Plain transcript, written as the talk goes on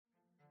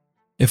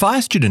If I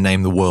asked you to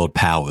name the world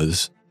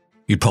powers,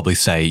 you'd probably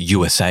say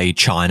USA,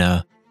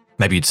 China,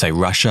 maybe you'd say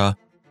Russia,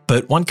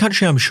 but one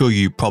country I'm sure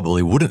you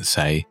probably wouldn't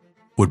say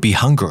would be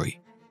Hungary.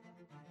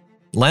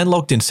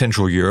 Landlocked in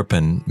Central Europe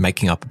and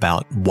making up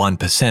about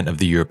 1% of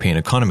the European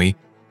economy,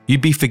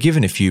 you'd be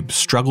forgiven if you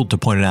struggled to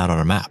point it out on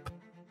a map.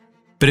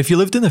 But if you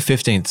lived in the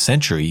 15th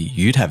century,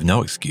 you'd have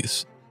no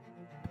excuse.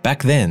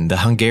 Back then, the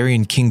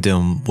Hungarian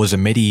kingdom was a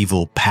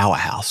medieval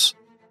powerhouse,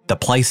 the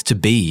place to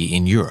be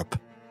in Europe.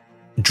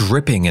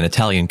 Dripping in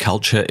Italian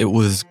culture, it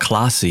was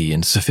classy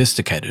and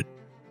sophisticated.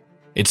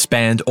 It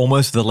spanned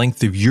almost the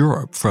length of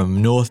Europe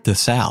from north to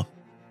south.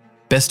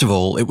 Best of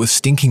all, it was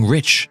stinking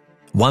rich.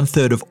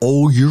 1/3 of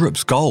all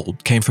Europe's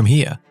gold came from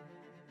here.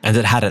 And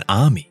it had an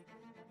army.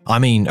 I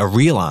mean, a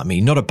real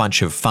army, not a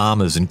bunch of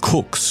farmers and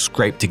cooks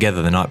scraped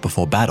together the night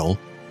before battle.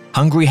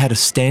 Hungary had a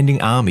standing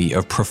army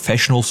of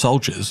professional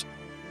soldiers,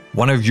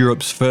 one of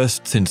Europe's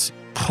first since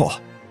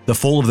the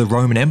fall of the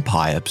Roman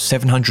Empire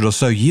 700 or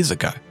so years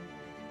ago.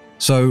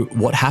 So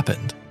what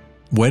happened?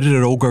 Where did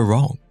it all go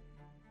wrong?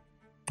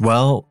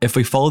 Well, if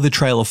we follow the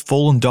trail of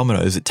fallen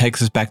dominoes, it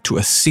takes us back to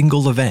a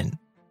single event.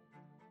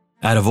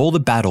 Out of all the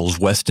battles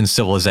Western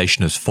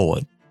civilization has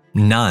fought,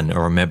 none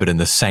are remembered in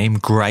the same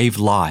grave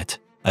light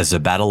as the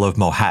Battle of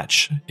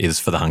Mohács is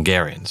for the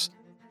Hungarians.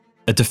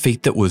 A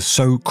defeat that was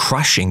so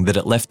crushing that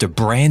it left a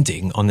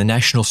branding on the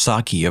national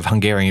psyche of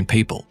Hungarian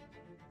people.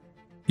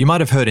 You might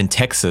have heard in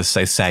Texas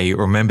they say,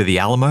 "Remember the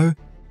Alamo?"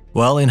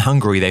 Well, in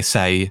Hungary they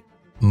say,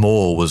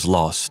 "More was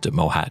lost at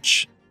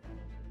Mohács."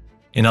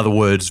 In other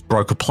words,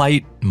 broke a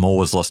plate, more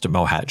was lost at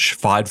Mohács.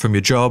 Fired from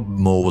your job,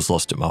 more was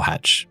lost at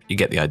Mohács. You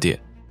get the idea.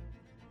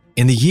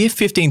 In the year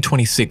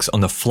 1526, on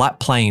the flat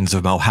plains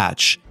of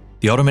Mohács,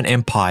 the Ottoman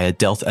Empire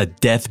dealt a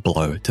death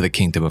blow to the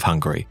Kingdom of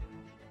Hungary.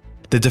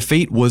 The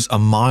defeat was a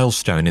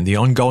milestone in the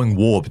ongoing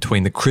war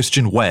between the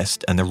Christian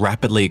West and the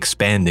rapidly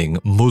expanding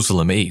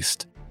Muslim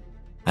East.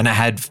 And it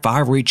had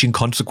far-reaching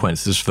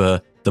consequences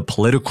for the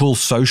political,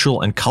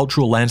 social, and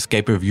cultural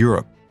landscape of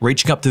Europe,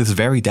 reaching up to this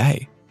very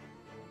day.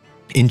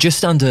 In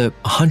just under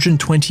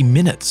 120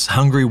 minutes,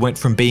 Hungary went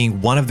from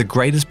being one of the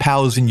greatest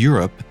powers in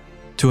Europe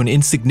to an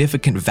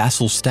insignificant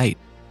vassal state,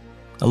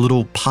 a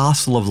little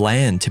parcel of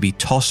land to be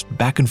tossed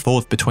back and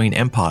forth between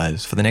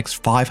empires for the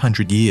next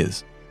 500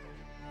 years.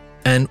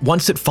 And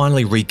once it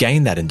finally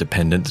regained that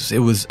independence, it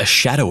was a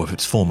shadow of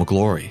its former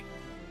glory.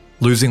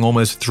 Losing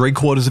almost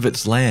 3/4 of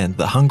its land,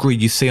 the Hungary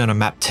you see on a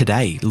map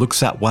today looks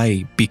that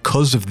way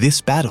because of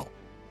this battle.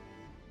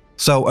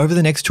 So over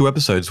the next 2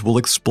 episodes, we'll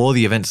explore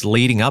the events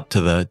leading up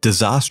to the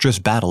disastrous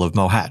Battle of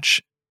Mohács.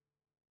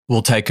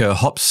 We'll take a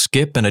hop,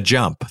 skip, and a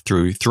jump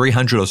through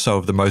 300 or so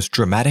of the most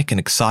dramatic and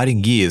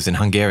exciting years in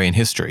Hungarian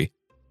history.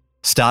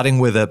 Starting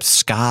with a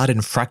scarred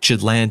and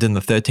fractured land in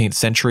the 13th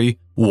century,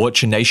 we'll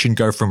watch a nation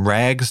go from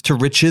rags to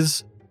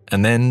riches,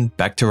 and then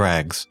back to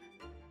rags.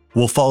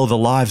 We'll follow the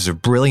lives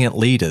of brilliant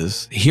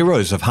leaders,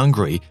 heroes of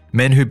Hungary,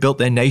 men who built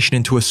their nation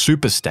into a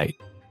superstate.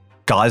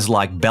 Guys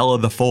like Bela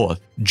IV,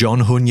 John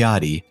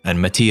Hunyadi,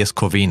 and Matthias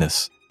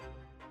Corvinus.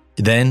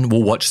 Then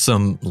we'll watch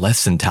some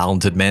less than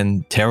talented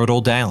men tear it all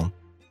down.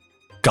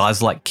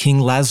 Guys like King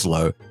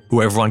Laszlo,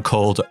 who everyone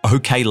called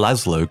OK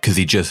Laszlo because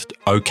he just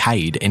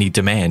okayed any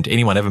demand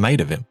anyone ever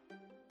made of him.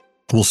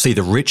 We'll see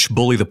the rich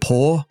bully the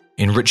poor,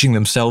 enriching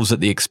themselves at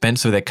the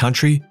expense of their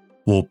country.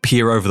 We'll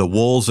peer over the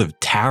walls of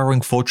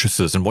towering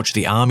fortresses and watch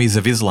the armies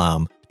of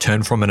Islam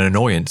turn from an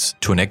annoyance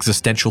to an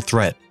existential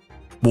threat.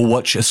 We'll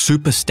watch a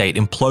super-state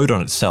implode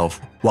on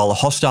itself while a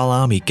hostile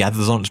army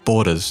gathers on its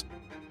borders.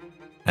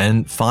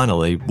 And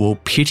finally, we'll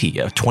pity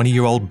a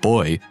 20-year-old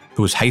boy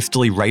who was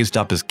hastily raised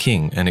up as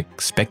king and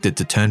expected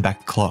to turn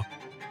back the clock.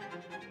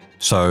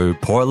 So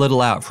pour a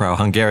little out for our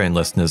Hungarian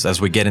listeners as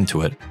we get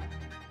into it.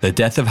 The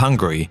Death of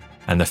Hungary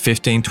and the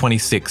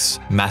 1526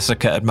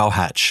 Massacre at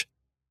Mohács,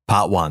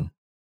 Part 1,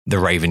 The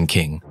Raven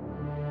King.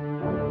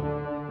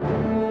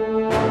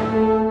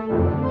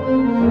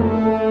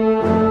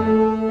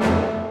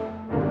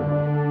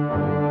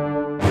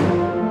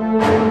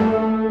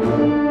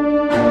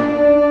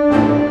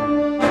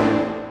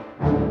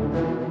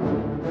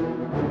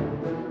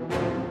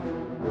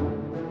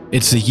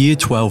 It's the year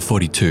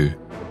 1242.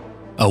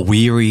 A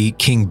weary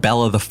King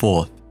Bela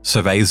IV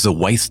surveys the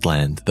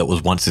wasteland that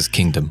was once his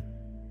kingdom.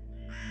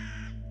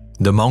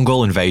 The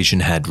Mongol invasion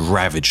had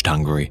ravaged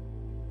Hungary.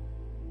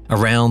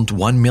 Around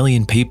 1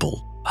 million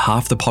people,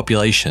 half the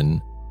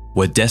population,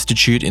 were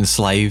destitute,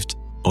 enslaved,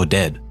 or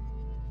dead.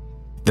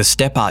 The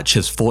steppe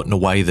archers fought in a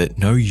way that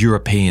no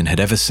European had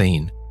ever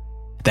seen.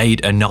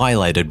 They'd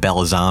annihilated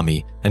Bela's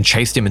army and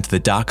chased him into the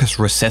darkest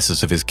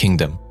recesses of his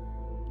kingdom.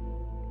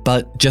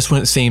 But just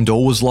when it seemed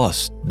all was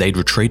lost, they'd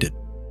retreated.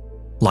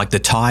 Like the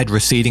tide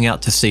receding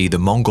out to sea, the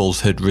Mongols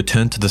had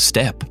returned to the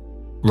steppe,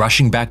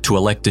 rushing back to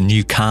elect a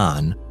new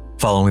Khan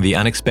following the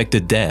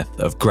unexpected death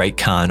of Great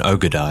Khan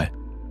Ogadai.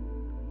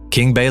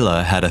 King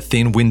Bela had a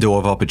thin window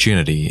of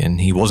opportunity and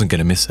he wasn't going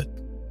to miss it.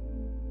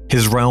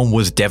 His realm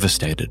was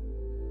devastated.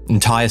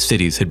 Entire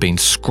cities had been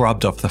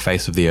scrubbed off the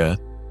face of the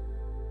earth.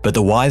 But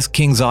the wise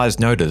king's eyes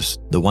noticed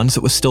the ones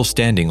that were still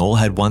standing all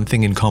had one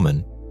thing in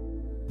common: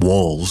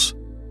 walls.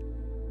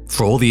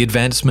 For all the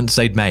advancements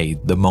they'd made,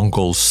 the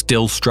Mongols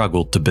still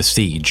struggled to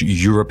besiege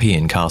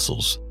European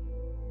castles.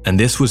 And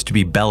this was to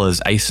be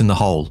Bela's ace in the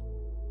hole.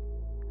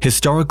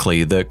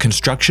 Historically, the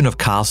construction of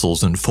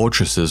castles and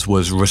fortresses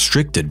was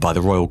restricted by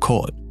the royal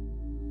court.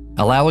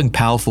 Allowing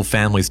powerful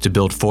families to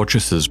build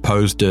fortresses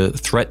posed a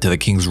threat to the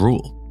king's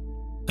rule.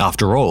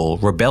 After all,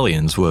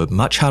 rebellions were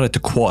much harder to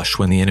quash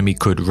when the enemy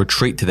could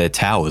retreat to their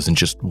towers and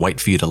just wait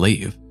for you to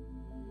leave.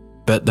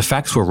 But the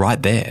facts were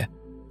right there.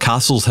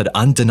 Castles had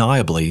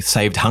undeniably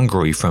saved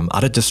Hungary from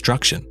utter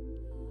destruction.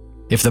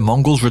 If the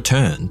Mongols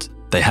returned,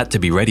 they had to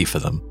be ready for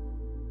them.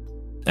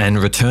 And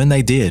return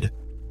they did.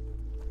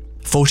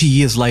 40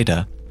 years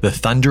later, the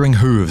thundering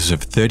hooves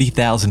of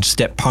 30,000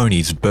 steppe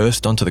ponies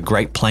burst onto the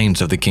great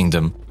plains of the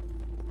kingdom.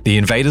 The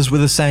invaders were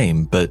the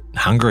same, but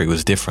Hungary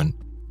was different.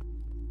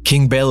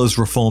 King Bela's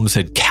reforms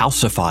had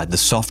calcified the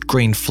soft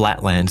green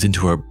flatlands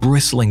into a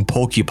bristling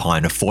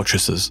porcupine of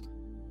fortresses.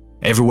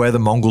 Everywhere the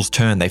Mongols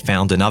turned, they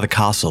found another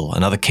castle,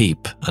 another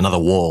keep, another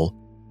wall.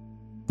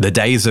 The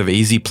days of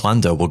easy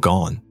plunder were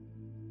gone.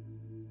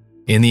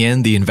 In the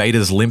end, the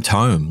invaders limped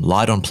home,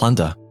 light on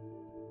plunder.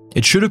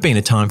 It should have been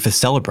a time for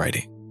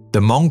celebrating.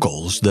 The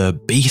Mongols, the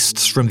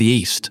beasts from the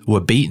east, were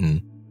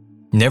beaten,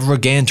 never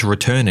again to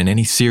return in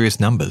any serious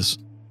numbers.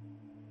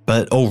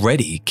 But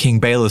already, King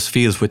Bela's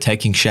fears were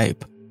taking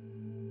shape.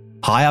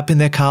 High up in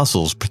their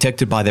castles,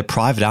 protected by their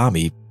private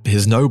army,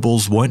 his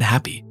nobles weren't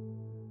happy.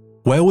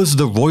 Where was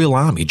the royal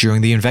army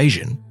during the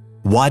invasion?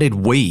 Why did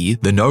we,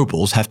 the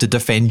nobles, have to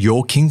defend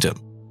your kingdom?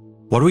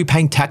 What are we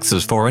paying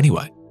taxes for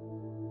anyway?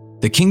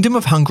 The Kingdom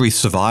of Hungary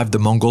survived the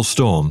Mongol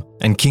storm,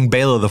 and King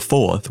Bela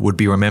IV would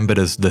be remembered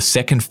as the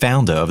second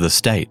founder of the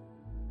state.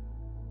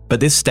 But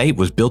this state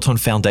was built on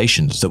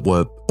foundations that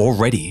were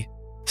already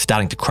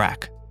starting to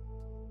crack.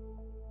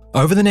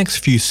 Over the next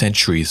few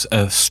centuries,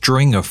 a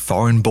string of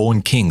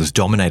foreign-born kings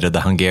dominated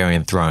the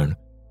Hungarian throne.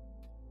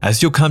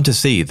 As you'll come to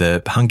see,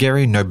 the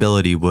Hungarian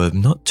nobility were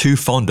not too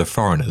fond of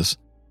foreigners.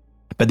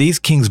 But these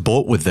kings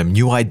brought with them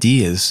new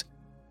ideas,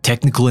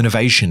 technical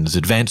innovations,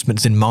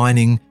 advancements in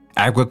mining,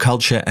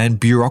 agriculture, and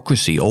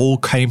bureaucracy all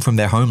came from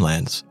their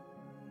homelands.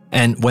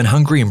 And when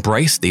Hungary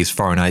embraced these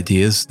foreign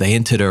ideas, they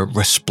entered a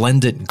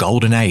resplendent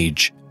golden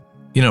age.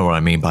 You know what I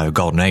mean by a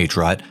golden age,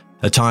 right?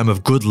 A time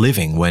of good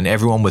living when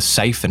everyone was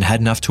safe and had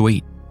enough to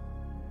eat.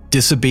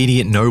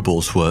 Disobedient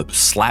nobles were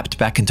slapped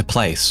back into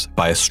place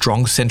by a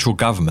strong central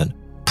government,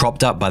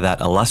 propped up by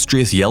that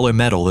illustrious yellow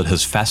metal that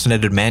has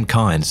fascinated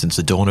mankind since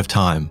the dawn of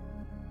time: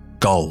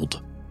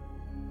 gold.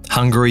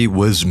 Hungary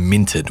was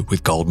minted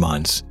with gold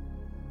mines.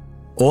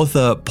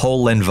 Author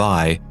Paul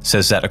Lenvai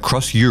says that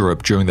across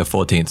Europe during the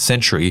 14th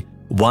century,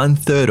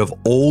 1/3 of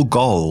all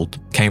gold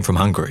came from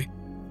Hungary.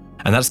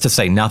 And that's to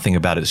say nothing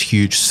about its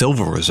huge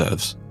silver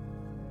reserves.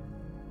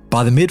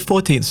 By the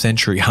mid-14th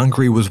century,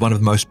 Hungary was one of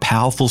the most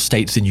powerful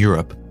states in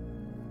Europe.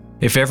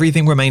 If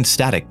everything remained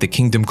static, the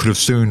kingdom could have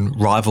soon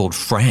rivaled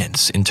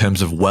France in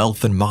terms of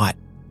wealth and might.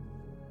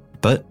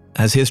 But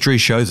as history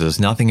shows us,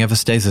 nothing ever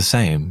stays the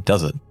same,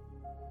 does it?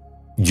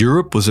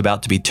 Europe was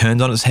about to be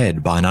turned on its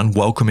head by an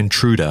unwelcome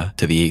intruder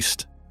to the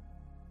east.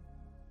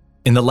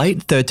 In the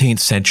late 13th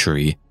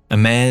century, a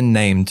man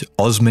named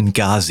Osman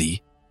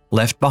Ghazi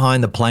left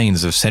behind the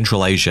plains of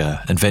Central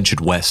Asia and ventured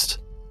west.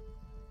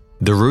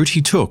 The route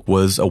he took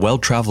was a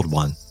well-travelled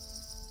one.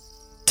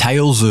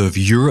 Tales of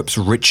Europe's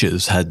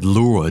riches had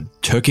lured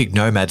Turkic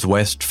nomads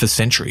west for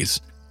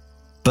centuries.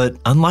 But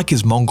unlike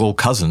his Mongol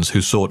cousins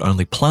who sought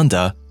only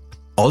plunder,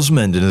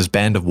 Osman and his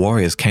band of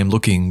warriors came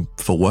looking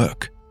for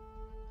work.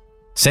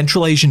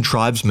 Central Asian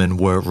tribesmen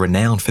were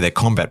renowned for their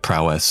combat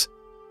prowess,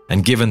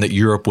 and given that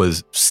Europe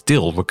was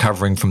still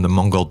recovering from the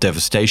Mongol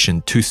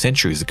devastation 2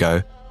 centuries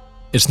ago,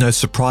 it's no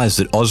surprise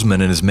that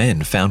Osman and his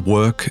men found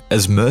work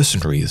as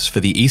mercenaries for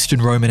the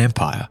Eastern Roman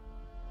Empire.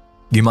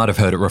 You might have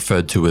heard it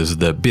referred to as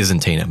the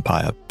Byzantine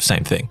Empire,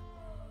 same thing.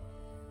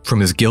 From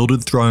his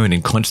gilded throne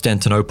in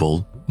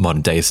Constantinople,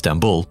 modern-day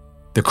Istanbul,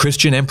 the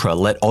Christian emperor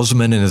let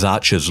Osman and his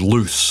archers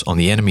loose on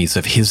the enemies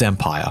of his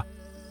empire.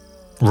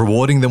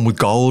 Rewarding them with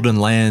gold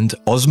and land,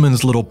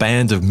 Osman's little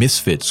band of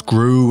misfits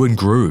grew and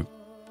grew.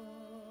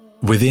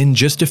 Within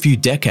just a few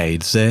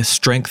decades, their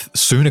strength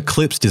soon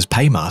eclipsed his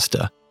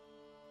paymaster.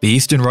 The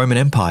Eastern Roman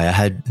Empire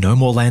had no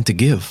more land to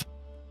give.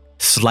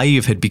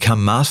 Slave had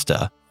become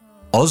master.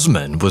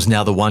 Osman was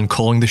now the one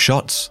calling the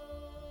shots.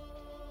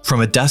 From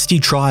a dusty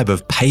tribe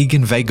of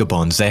pagan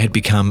vagabonds, they had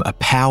become a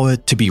power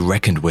to be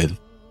reckoned with.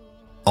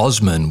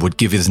 Osman would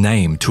give his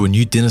name to a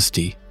new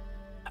dynasty,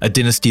 a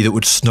dynasty that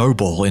would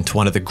snowball into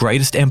one of the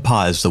greatest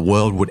empires the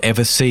world would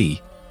ever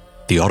see,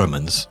 the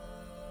Ottomans.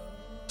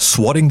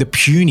 Swatting the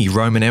puny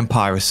Roman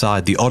Empire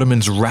aside, the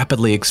Ottomans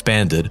rapidly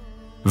expanded,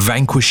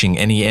 vanquishing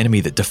any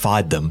enemy that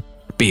defied them,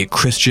 be it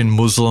Christian,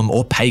 Muslim,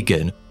 or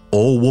pagan.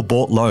 All were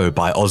brought low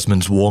by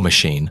Osman's war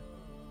machine.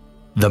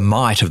 The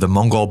might of the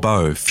Mongol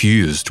bow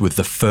fused with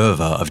the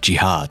fervour of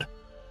jihad.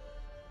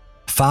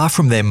 Far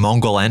from their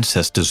Mongol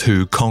ancestors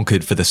who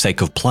conquered for the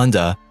sake of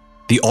plunder,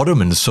 the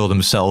Ottomans saw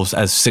themselves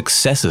as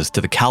successors to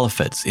the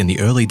caliphates in the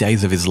early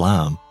days of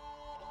Islam.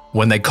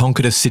 When they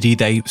conquered a city,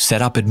 they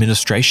set up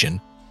administration.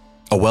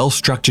 A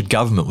well-structured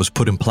government was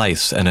put in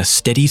place and a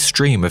steady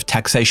stream of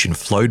taxation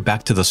flowed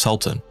back to the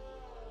Sultan.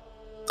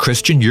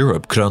 Christian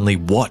Europe could only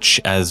watch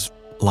as,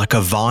 like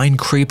a vine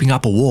creeping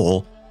up a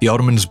wall, the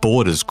Ottomans'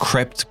 borders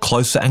crept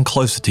closer and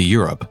closer to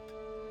Europe.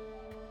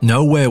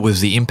 Nowhere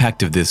was the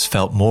impact of this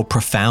felt more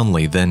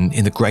profoundly than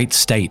in the great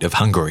state of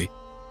Hungary.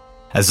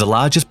 As the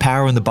largest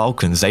power in the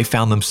Balkans, they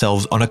found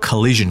themselves on a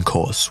collision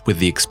course with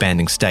the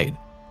expanding state.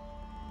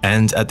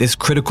 And at this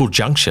critical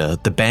juncture,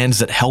 the bands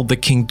that held the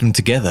kingdom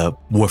together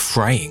were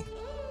fraying.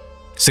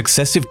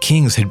 Successive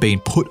kings had been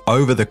put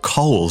over the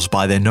coals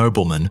by their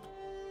noblemen.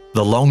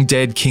 The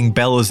long-dead King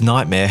Bela's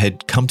nightmare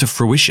had come to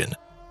fruition.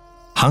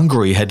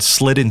 Hungary had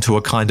slid into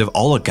a kind of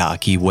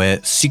oligarchy where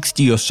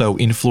 60 or so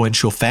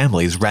influential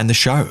families ran the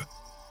show.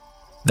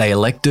 They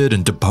elected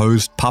and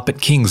deposed puppet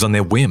kings on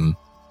their whim,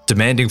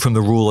 demanding from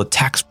the ruler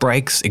tax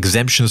breaks,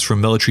 exemptions from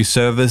military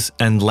service,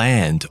 and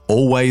land,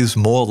 always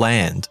more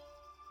land.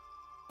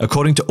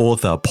 According to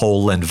author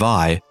Paul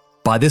Lenvai,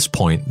 by this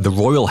point, the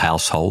royal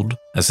household,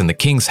 as in the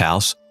king's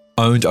house,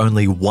 owned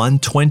only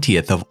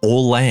 1/20th of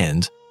all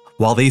land,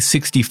 while these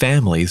 60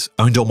 families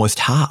owned almost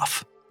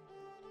half.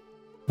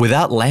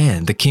 Without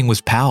land, the king was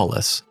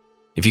powerless.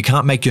 If you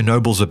can't make your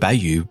nobles obey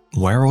you,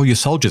 where are all your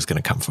soldiers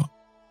going to come from?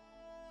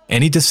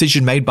 Any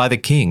decision made by the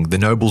king, the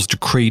nobles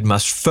decreed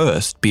must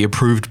first be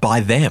approved by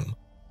them.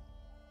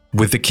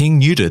 With the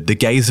king neutered, the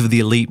gaze of the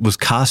elite was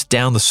cast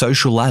down the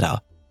social ladder,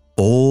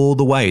 all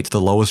the way to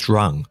the lowest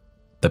rung,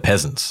 the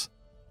peasants.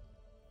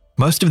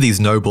 Most of these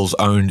nobles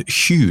owned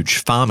huge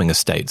farming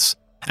estates,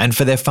 and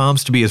for their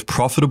farms to be as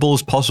profitable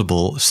as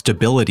possible,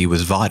 stability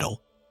was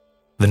vital.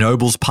 The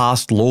nobles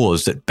passed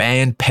laws that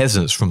banned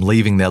peasants from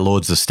leaving their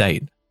lord's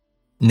estate.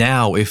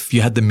 Now, if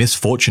you had the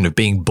misfortune of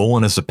being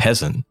born as a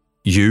peasant,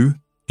 you,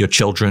 your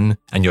children,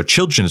 and your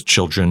children's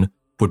children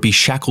would be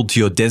shackled to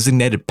your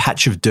designated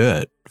patch of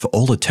dirt for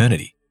all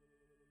eternity.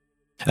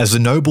 As the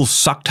nobles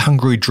sucked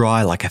Hungary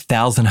dry like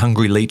 1,000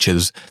 hungry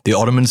leeches, the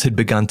Ottomans had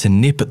begun to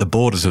nip at the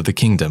borders of the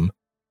kingdom.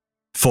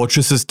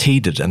 Fortresses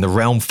teetered and the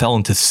realm fell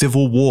into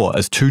civil war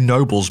as two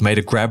nobles made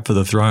a grab for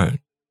the throne.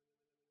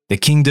 The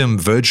kingdom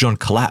verged on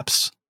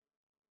collapse.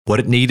 What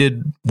it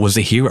needed was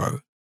a hero,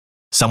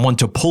 someone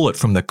to pull it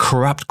from the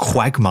corrupt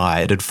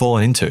quagmire it had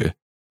fallen into.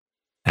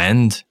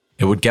 And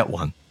it would get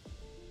one.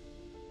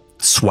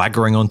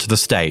 Swaggering onto the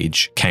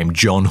stage came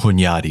John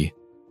Hunyadi,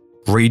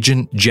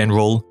 Regent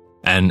General,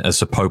 and as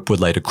the Pope would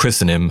later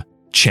christen him,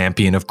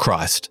 Champion of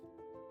Christ.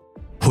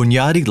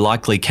 Hunyadi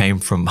likely came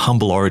from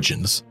humble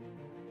origins.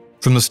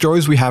 From the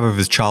stories we have of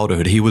his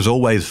childhood, he was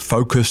always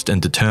focused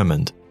and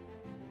determined.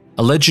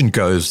 A legend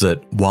goes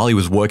that while he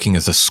was working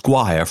as a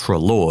squire for a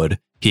lord,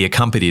 he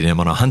accompanied him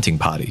on a hunting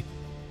party,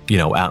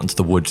 out into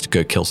the woods to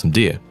go kill some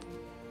deer.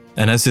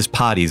 And as this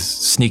party's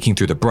sneaking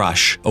through the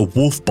brush, a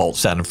wolf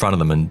bolts out in front of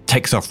them and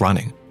takes off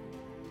running.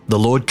 The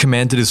lord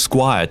commanded his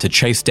squire to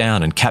chase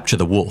down and capture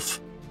the wolf.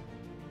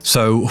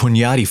 So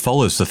Hunyadi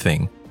follows the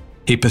thing.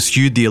 He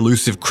pursued the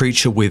elusive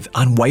creature with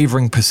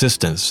unwavering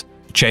persistence,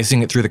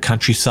 chasing it through the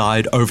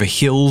countryside, over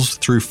hills,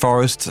 through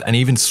forests, and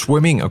even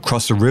swimming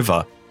across a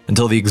river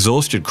until the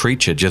exhausted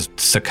creature just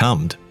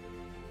succumbed.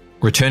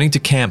 Returning to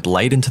camp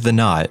late into the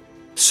night,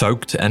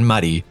 soaked and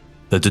muddy,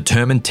 the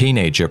determined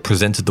teenager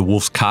presented the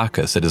wolf's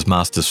carcass at his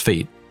master's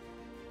feet.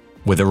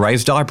 With a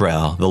raised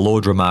eyebrow, the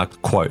lord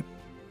remarked, quote,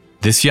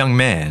 "This young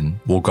man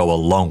will go a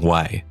long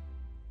way."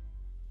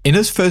 In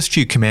his first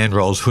few command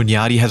roles,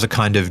 Hunyadi has a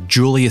kind of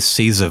Julius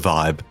Caesar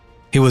vibe.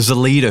 He was a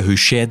leader who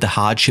shared the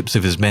hardships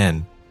of his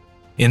men.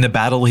 In the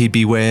battle, he'd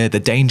be where the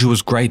danger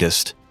was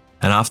greatest,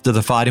 and after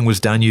the fighting was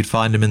done, you'd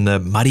find him in the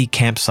muddy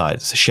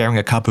campsites, sharing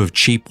a cup of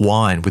cheap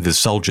wine with his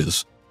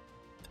soldiers.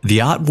 The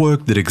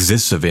artwork that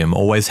exists of him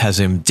always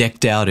has him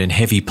decked out in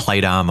heavy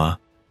plate armor.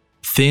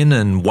 Thin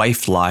and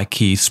waif-like,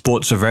 he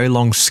sports a very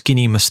long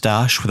skinny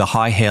moustache with a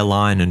high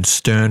hairline and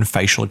stern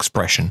facial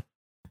expression.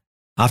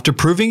 After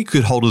proving he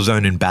could hold his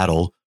own in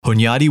battle,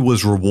 Hunyadi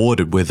was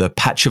rewarded with a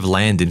patch of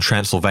land in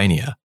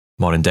Transylvania,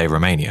 modern-day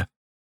Romania.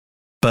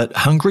 But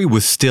Hungary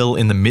was still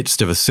in the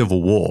midst of a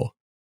civil war,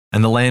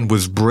 and the land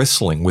was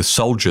bristling with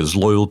soldiers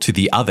loyal to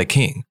the other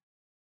king.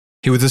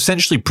 He was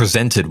essentially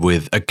presented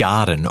with a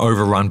garden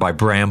overrun by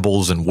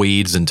brambles and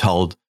weeds and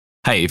told,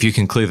 hey, if you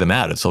can clear them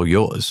out, it's all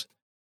yours.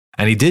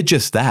 And he did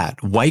just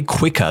that, way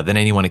quicker than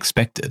anyone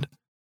expected.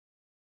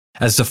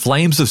 As the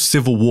flames of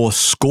civil war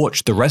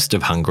scorched the rest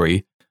of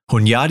Hungary,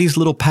 Hunyadi's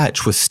little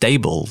patch was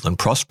stable and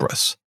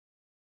prosperous.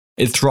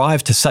 It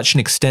thrived to such an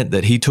extent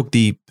that he took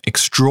the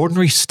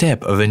extraordinary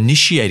step of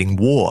initiating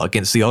war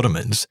against the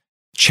Ottomans,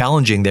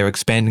 challenging their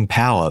expanding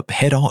power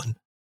head-on.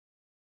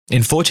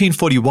 In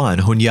 1441,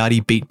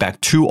 Hunyadi beat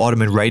back 2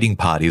 Ottoman raiding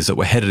parties that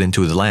were headed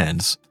into his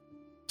lands.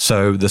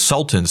 So the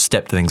Sultan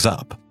stepped things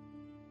up,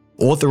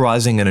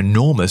 authorizing an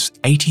enormous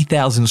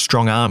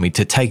 80,000-strong army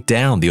to take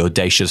down the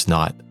audacious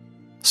knight,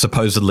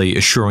 supposedly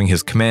assuring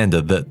his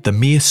commander that the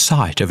mere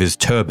sight of his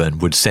turban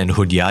would send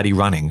Hunyadi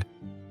running.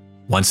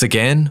 Once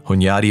again,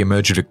 Hunyadi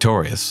emerged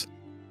victorious.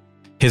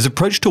 His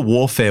approach to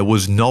warfare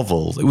was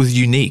novel, it was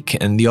unique,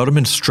 and the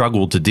Ottomans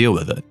struggled to deal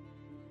with it.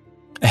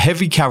 A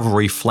heavy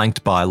cavalry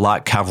flanked by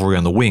light cavalry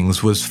on the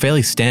wings was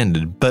fairly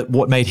standard, but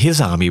what made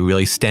his army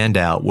really stand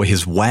out were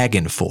his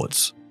wagon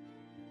forts.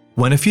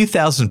 When a few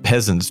thousand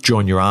peasants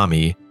join your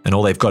army and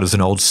all they've got is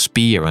an old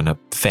spear and a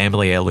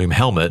family heirloom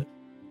helmet,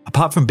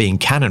 apart from being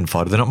cannon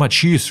fodder, they're not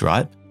much use,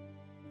 right?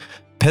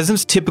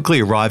 Peasants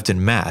typically arrived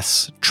en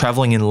masse,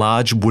 travelling in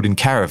large wooden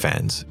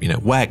caravans,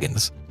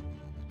 wagons.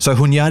 So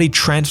Hunyadi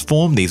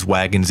transformed these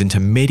wagons into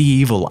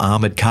medieval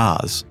armoured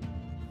cars.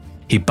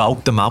 He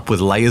bulked them up with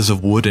layers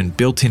of wood and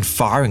built-in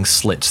firing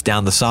slits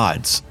down the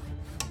sides.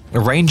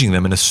 Arranging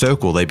them in a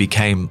circle, they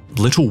became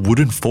little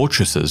wooden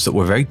fortresses that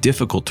were very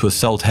difficult to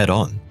assault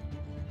head-on.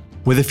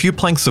 With a few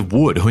planks of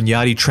wood,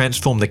 Hunyadi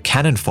transformed the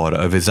cannon fodder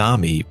of his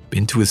army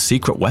into his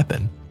secret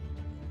weapon.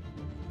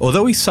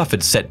 Although he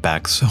suffered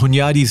setbacks,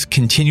 Hunyadi's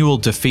continual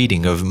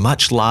defeating of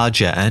much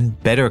larger and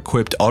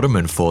better-equipped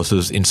Ottoman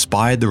forces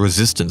inspired the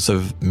resistance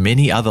of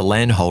many other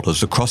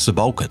landholders across the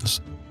Balkans.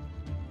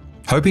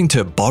 Hoping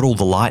to bottle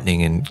the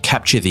lightning and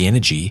capture the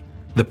energy,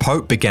 the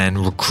Pope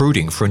began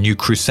recruiting for a new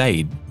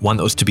crusade, one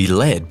that was to be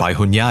led by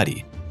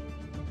Hunyadi.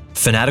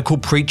 Fanatical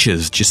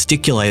preachers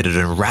gesticulated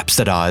and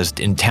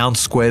rhapsodized in town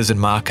squares and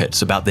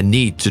markets about the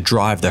need to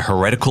drive the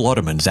heretical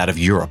Ottomans out of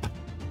Europe.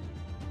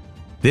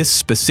 This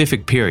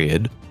specific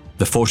period,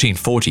 the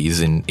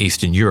 1440s in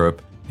Eastern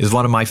Europe, is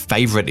one of my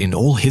favourite in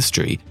all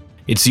history.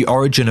 It's the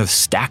origin of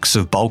stacks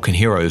of Balkan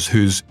heroes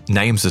whose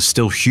names are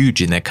still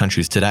huge in their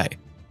countries today.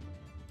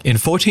 In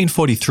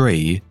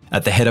 1443,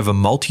 at the head of a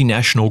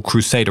multinational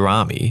crusader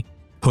army,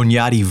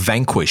 Hunyadi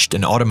vanquished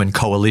an Ottoman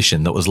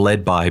coalition that was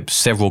led by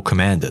several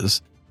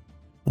commanders.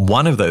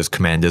 One of those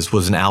commanders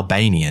was an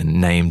Albanian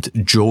named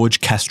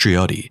George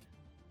Castrioti.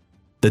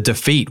 The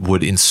defeat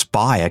would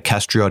inspire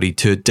Castrioti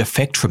to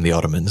defect from the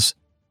Ottomans.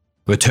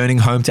 Returning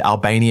home to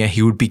Albania,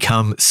 he would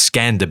become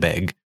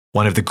Skanderbeg,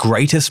 one of the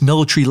greatest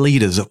military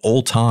leaders of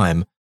all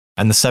time,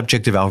 and the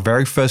subject of our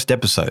very first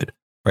episode.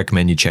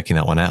 Recommend you checking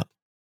that one out.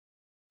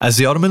 As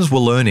the Ottomans were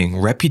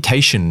learning,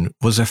 reputation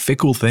was a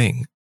fickle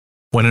thing.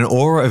 When an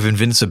aura of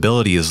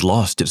invincibility is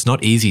lost, it's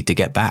not easy to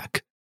get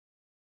back.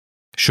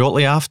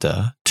 Shortly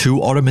after,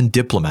 2 Ottoman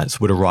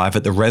diplomats would arrive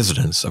at the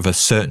residence of a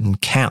certain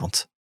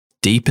count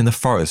deep in the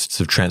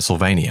forests of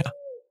Transylvania.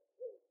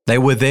 They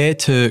were there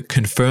to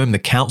confirm the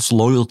count's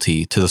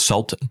loyalty to the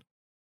Sultan.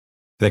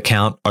 The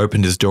count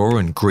opened his door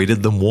and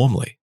greeted them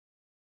warmly.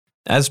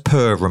 As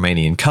per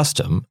Romanian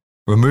custom,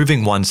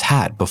 removing one's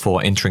hat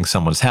before entering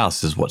someone's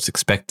house is what's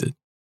expected.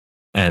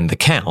 And the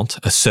count,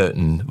 a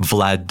certain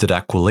Vlad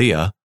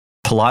Dracula,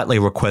 politely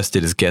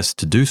requested his guests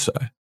to do so.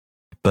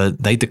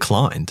 But they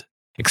declined,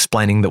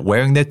 explaining that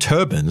wearing their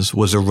turbans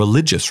was a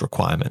religious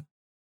requirement.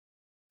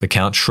 The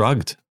count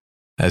shrugged.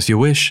 As you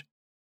wish.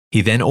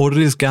 He then ordered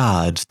his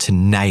guards to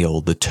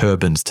nail the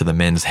turbans to the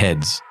men's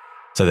heads,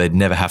 so they'd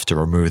never have to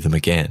remove them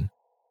again.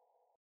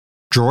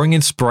 Drawing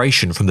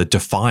inspiration from the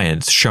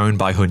defiance shown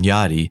by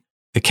Hunyadi,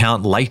 the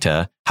Count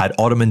later had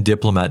Ottoman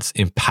diplomats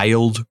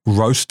impaled,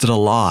 roasted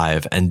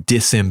alive, and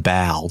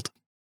disemboweled.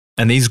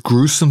 And these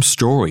gruesome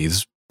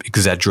stories,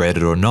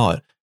 exaggerated or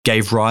not,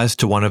 gave rise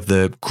to one of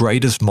the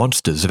greatest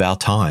monsters of our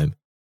time,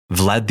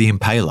 Vlad the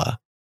Impaler,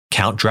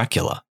 Count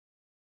Dracula.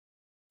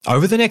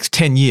 Over the next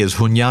 10 years,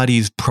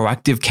 Hunyadi's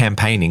proactive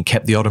campaigning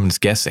kept the Ottomans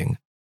guessing.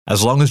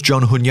 As long as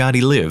John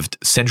Hunyadi lived,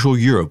 Central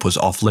Europe was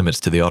off limits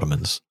to the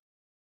Ottomans.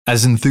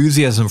 As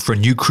enthusiasm for a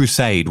new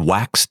crusade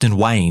waxed and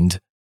waned,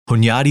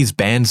 Hunyadi's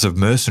bands of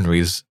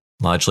mercenaries,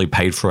 largely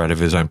paid for out of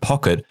his own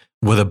pocket,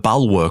 were the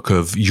bulwark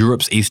of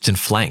Europe's eastern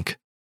flank.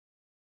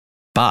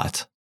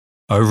 But,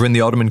 over in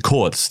the Ottoman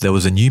courts, there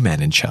was a new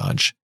man in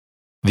charge.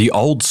 The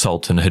old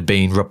Sultan had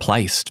been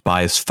replaced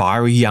by his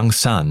fiery young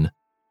son,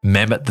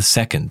 Mehmet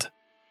II.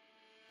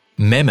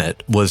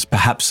 Mehmet was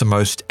perhaps the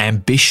most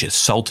ambitious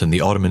Sultan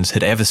the Ottomans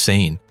had ever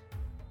seen.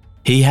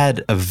 He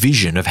had a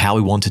vision of how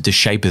he wanted to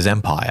shape his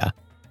empire,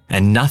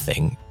 and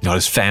nothing, not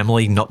his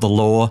family, not the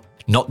law,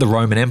 not the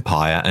Roman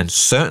Empire, and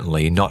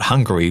certainly not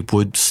Hungary,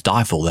 would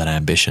stifle that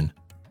ambition.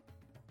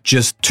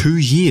 Just 2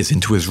 years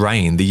into his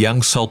reign, the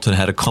young Sultan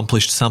had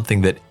accomplished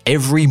something that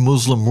every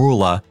Muslim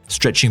ruler,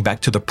 stretching back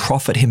to the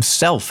Prophet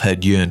himself,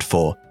 had yearned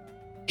for.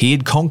 He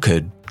had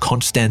conquered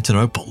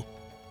Constantinople.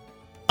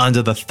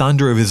 Under the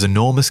thunder of his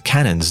enormous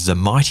cannons, the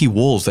mighty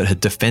walls that had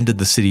defended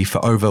the city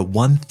for over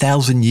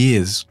 1,000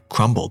 years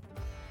crumbled.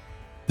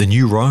 The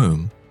new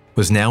Rome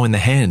was now in the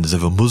hands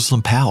of a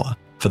Muslim power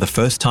for the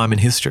first time in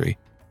history.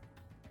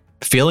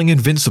 Feeling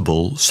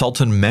invincible,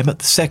 Sultan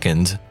Mehmet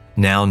II,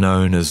 now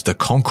known as the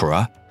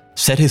Conqueror,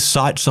 set his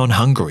sights on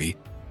Hungary,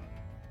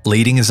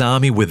 leading his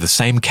army with the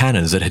same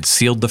cannons that had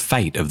sealed the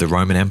fate of the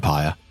Roman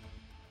Empire.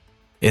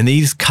 In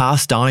these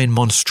cast-iron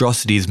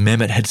monstrosities,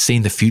 Mehmet had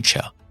seen the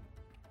future.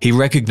 He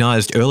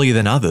recognized earlier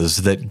than others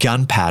that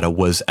gunpowder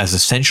was as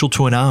essential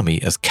to an army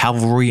as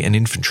cavalry and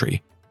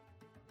infantry.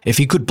 If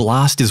he could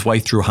blast his way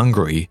through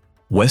Hungary,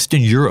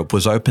 Western Europe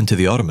was open to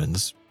the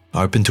Ottomans,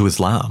 open to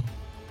Islam.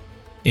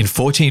 In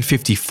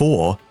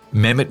 1454,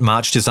 Mehmet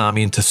marched his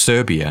army into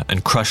Serbia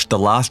and crushed the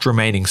last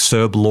remaining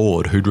Serb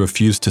lord who'd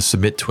refused to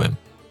submit to him.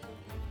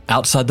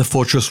 Outside the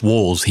fortress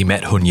walls, he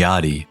met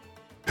Hunyadi.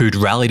 who'd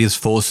rallied his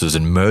forces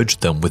and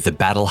merged them with the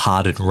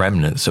battle-hardened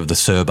remnants of the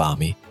Serb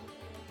army.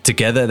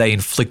 Together, they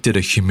inflicted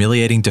a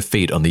humiliating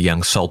defeat on the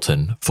young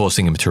Sultan,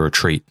 forcing him to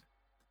retreat.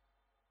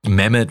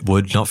 Mehmet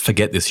would not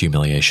forget this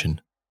humiliation.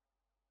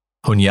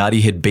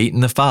 Hunyadi had beaten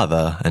the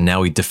father, and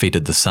now he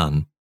defeated the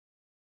son.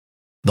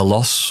 The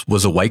loss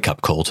was a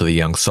wake-up call to the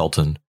young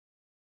Sultan.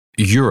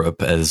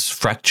 Europe, as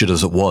fractured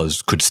as it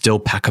was, could still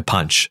pack a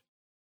punch.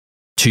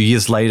 2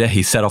 years later,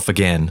 he set off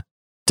again.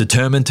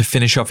 Determined to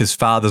finish off his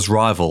father's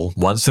rival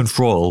once and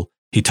for all,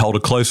 he told a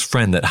close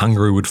friend that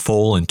Hungary would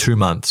fall in 2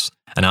 months,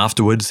 and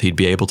afterwards he'd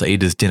be able to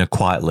eat his dinner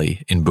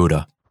quietly in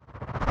Buda.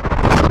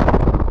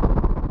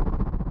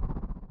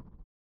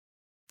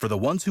 For the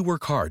ones who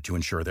work hard to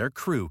ensure their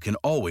crew can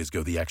always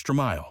go the extra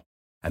mile,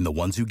 and the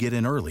ones who get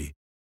in early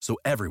so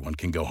everyone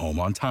can go home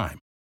on time,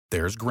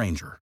 there's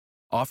Grainger,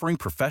 offering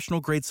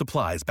professional-grade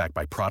supplies backed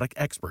by product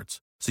experts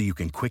so you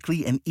can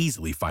quickly and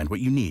easily find what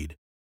you need.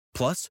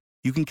 Plus,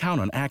 you can count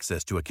on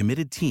access to a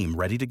committed team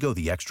ready to go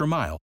the extra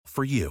mile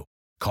for you.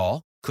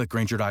 Call, click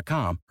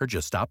Grainger.com, or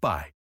just stop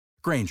by.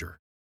 Grainger,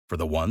 for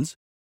the ones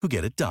who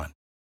get it done.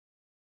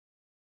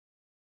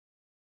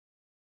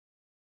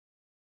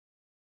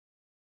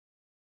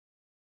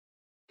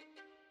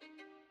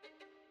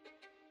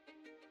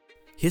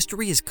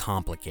 History is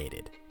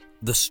complicated.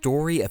 The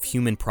story of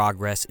human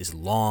progress is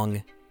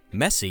long,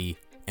 messy,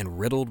 and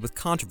riddled with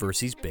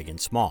controversies big and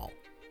small.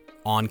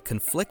 On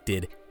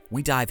Conflicted,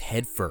 we dive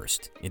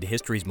headfirst into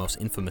history's most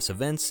infamous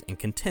events and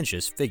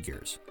contentious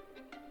figures.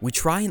 We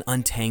try and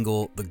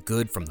untangle the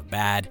good from the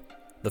bad,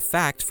 the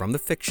fact from the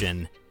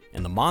fiction,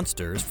 and the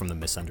monsters from the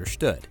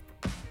misunderstood.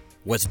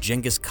 Was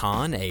Genghis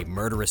Khan a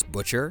murderous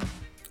butcher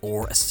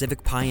or a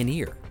civic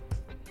pioneer?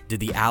 Did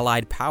the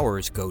Allied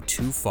powers go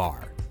too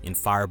far in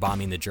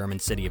firebombing the German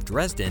city of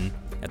Dresden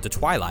at the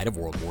twilight of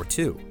World War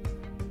II?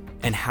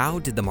 And how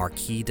did the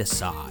Marquis de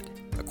Sade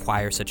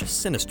acquire such a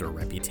sinister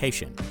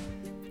reputation?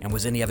 And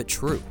was any of it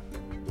true?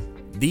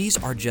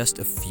 These are just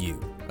a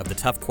few of the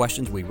tough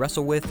questions we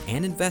wrestle with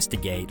and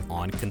investigate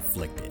on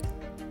Conflicted.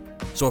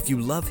 So if you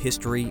love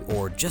history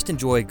or just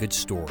enjoy a good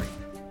story,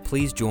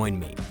 please join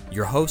me,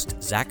 your host,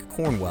 Zach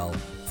Cornwell,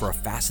 for a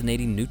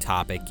fascinating new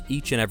topic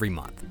each and every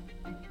month.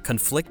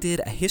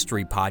 Conflicted, a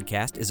history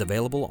podcast, is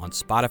available on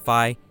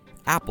Spotify,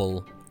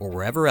 Apple, or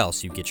wherever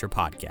else you get your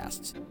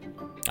podcasts.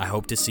 I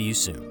hope to see you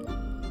soon.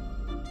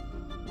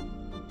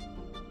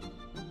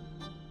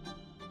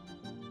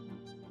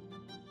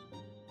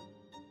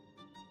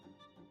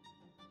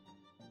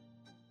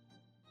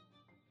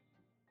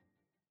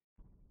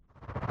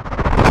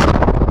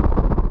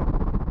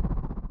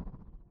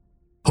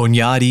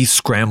 Hunyadi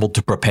scrambled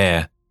to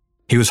prepare.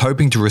 He was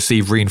hoping to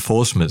receive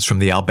reinforcements from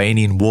the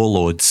Albanian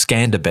warlord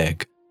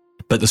Skanderbeg,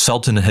 but the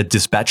Sultan had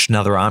dispatched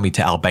another army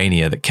to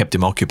Albania that kept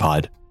him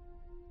occupied.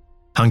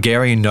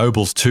 Hungarian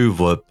nobles too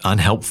were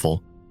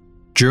unhelpful.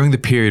 During the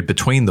period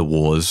between the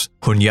wars,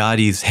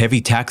 Hunyadi's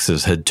heavy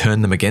taxes had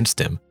turned them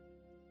against him.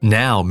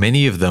 Now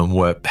many of them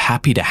were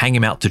happy to hang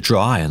him out to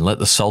dry and let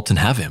the Sultan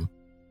have him.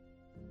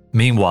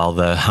 Meanwhile,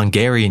 the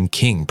Hungarian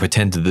king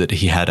pretended that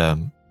he had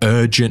an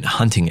urgent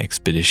hunting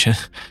expedition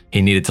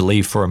he needed to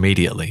leave for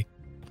immediately.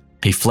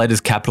 He fled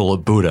his capital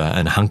at Buda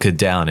and hunkered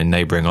down in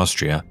neighbouring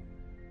Austria.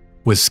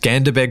 With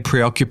Skanderbeg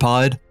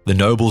preoccupied, the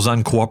nobles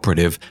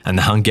uncooperative, and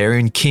the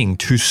Hungarian king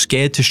too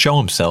scared to show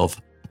himself,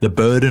 the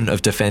burden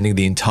of defending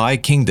the entire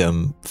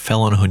kingdom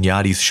fell on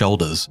Hunyadi's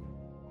shoulders.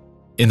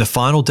 In the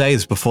final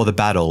days before the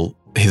battle,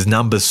 his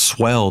numbers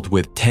swelled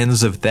with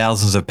tens of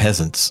thousands of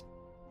peasants.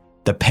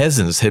 The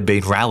peasants had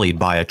been rallied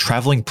by a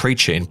travelling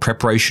preacher in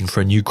preparation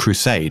for a new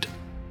crusade.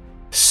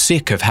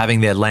 Sick of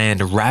having their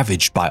land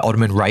ravaged by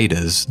Ottoman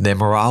raiders, their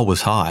morale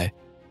was high.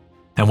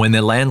 And when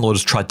their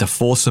landlords tried to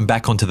force them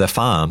back onto their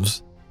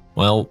farms,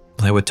 well,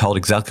 they were told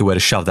exactly where to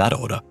shove that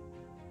order.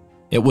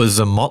 It was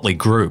a motley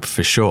group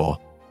for sure.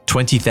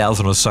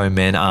 20,000 or so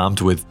men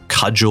armed with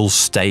cudgels,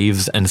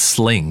 staves, and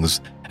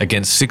slings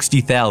against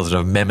 60,000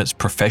 of Mehmet's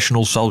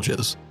professional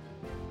soldiers.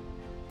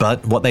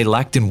 But what they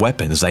lacked in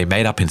weapons, they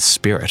made up in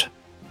spirit.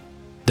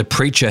 The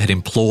preacher had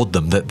implored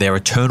them that their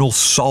eternal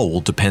soul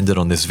depended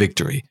on this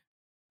victory.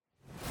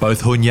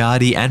 Both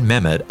Hunyadi and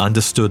Mehmet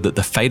understood that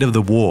the fate of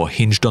the war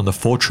hinged on the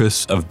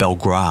fortress of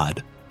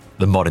Belgrade,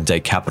 the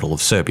modern-day capital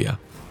of Serbia.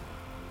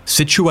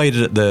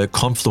 Situated at the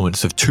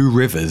confluence of two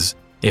rivers,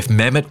 if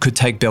Mehmet could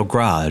take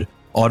Belgrade,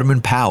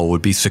 Ottoman power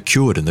would be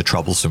secured in the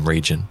troublesome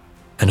region,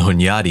 and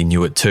Hunyadi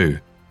knew it too.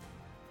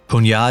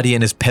 Hunyadi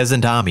and his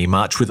peasant army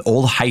marched with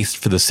all haste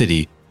for the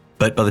city,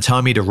 but by the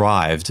time he'd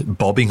arrived,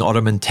 bobbing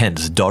Ottoman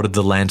tents dotted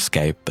the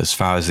landscape as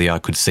far as the eye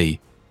could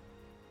see.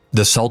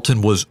 The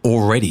Sultan was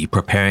already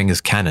preparing his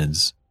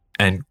cannons,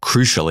 and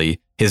crucially,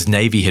 his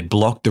navy had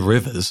blocked the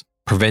rivers,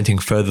 preventing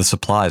further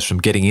supplies from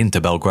getting into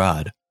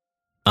Belgrade.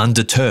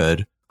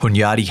 Undeterred,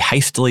 Hunyadi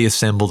hastily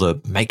assembled a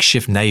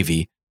makeshift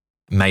navy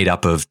made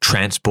up of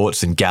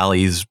transports and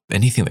galleys,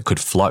 anything that could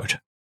float.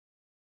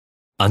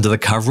 Under the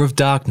cover of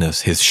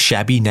darkness, his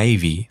shabby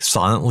navy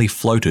silently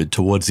floated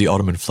towards the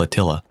Ottoman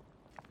flotilla.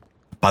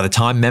 By the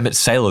time Mehmet's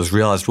sailors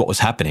realized what was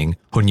happening,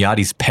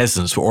 Hunyadi's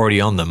peasants were already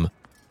on them.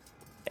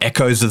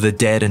 Echoes of the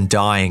dead and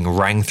dying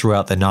rang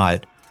throughout the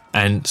night,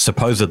 and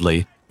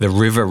supposedly, the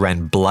river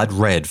ran blood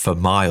red for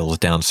miles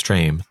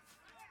downstream.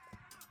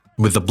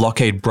 With the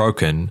blockade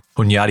broken,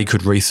 Hunyadi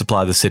could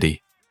resupply the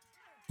city.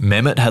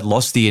 Mehmet had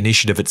lost the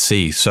initiative at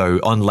sea, so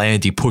on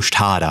land he pushed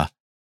harder.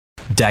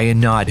 Day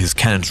and night his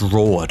cannons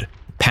roared,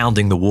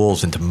 pounding the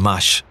walls into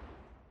mush.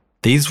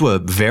 These were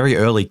very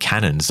early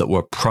cannons that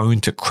were prone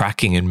to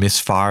cracking and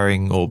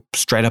misfiring or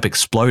straight up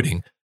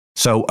exploding,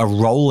 so a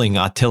rolling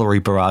artillery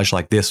barrage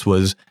like this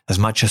was as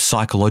much a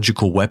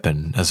psychological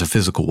weapon as a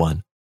physical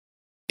one.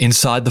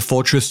 Inside the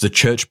fortress, the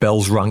church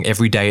bells rung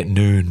every day at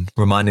noon,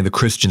 reminding the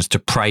Christians to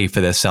pray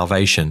for their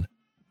salvation.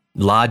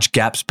 Large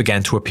gaps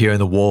began to appear in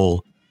the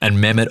wall, and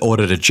Mehmet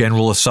ordered a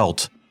general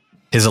assault.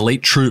 His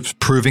elite troops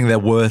proving their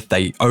worth,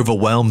 they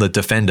overwhelmed the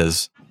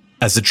defenders.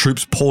 As the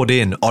troops poured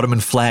in,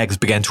 Ottoman flags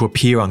began to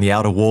appear on the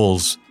outer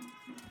walls.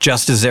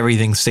 Just as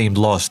everything seemed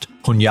lost,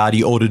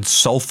 Hunyadi ordered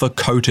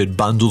sulfur-coated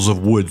bundles of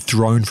wood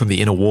thrown from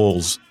the inner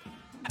walls.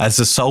 As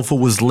the sulfur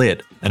was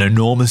lit, an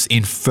enormous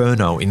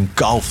inferno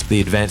engulfed the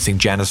advancing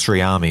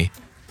Janissary army.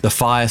 The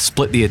fire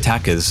split the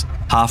attackers,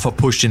 half were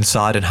pushed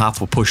inside and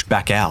half were pushed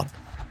back out.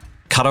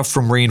 Cut off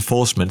from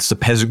reinforcements, the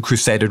peasant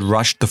crusaders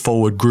rushed the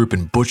forward group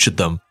and butchered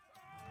them.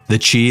 The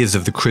cheers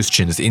of the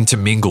Christians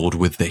intermingled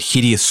with the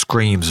hideous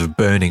screams of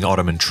burning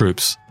Ottoman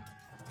troops.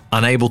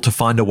 Unable to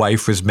find a way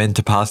for his men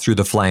to pass through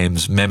the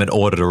flames, Mehmet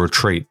ordered a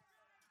retreat.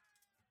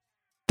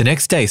 The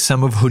next day,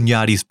 some of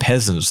Hunyadi's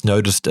peasants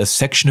noticed a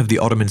section of the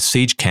Ottoman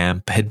siege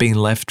camp had been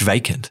left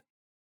vacant.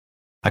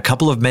 A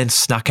couple of men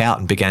snuck out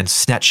and began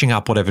snatching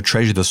up whatever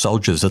treasure the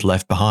soldiers had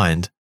left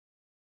behind.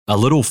 A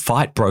little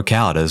fight broke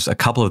out as a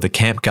couple of the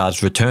camp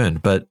guards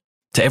returned, but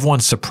to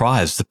everyone's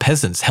surprise, the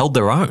peasants held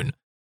their own.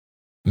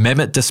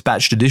 Mehmet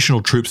dispatched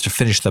additional troops to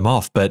finish them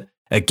off, but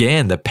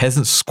again the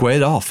peasants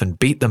squared off and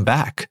beat them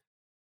back.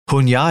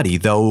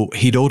 Hunyadi, though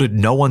he'd ordered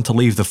no one to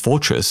leave the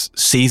fortress,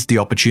 seized the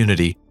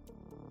opportunity.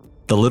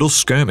 The little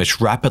skirmish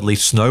rapidly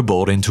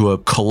snowballed into a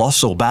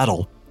colossal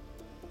battle.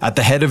 At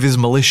the head of his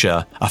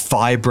militia, a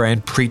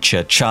firebrand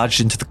preacher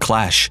charged into the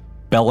clash,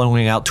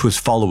 bellowing out to his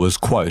followers,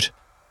 quote,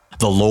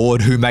 "The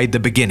Lord who made the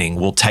beginning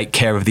will take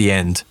care of the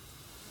end."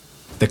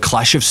 The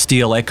clash of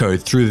steel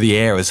echoed through the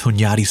air as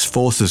Hunyadi's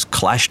forces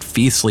clashed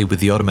fiercely with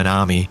the Ottoman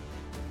army.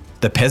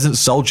 The peasant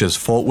soldiers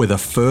fought with a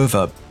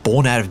fervour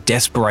born out of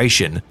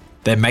desperation,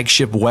 their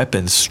makeshift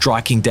weapons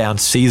striking down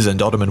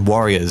seasoned Ottoman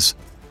warriors.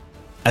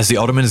 As the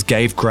Ottomans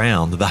gave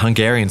ground, the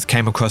Hungarians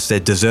came across their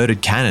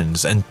deserted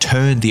cannons and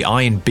turned the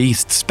iron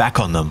beasts back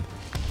on them.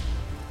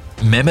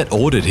 Mehmet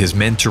ordered his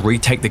men to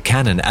retake the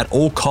cannon at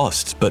all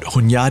costs, but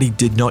Hunyadi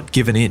did not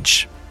give an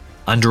inch.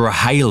 Under a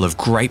hail of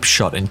grape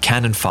shot and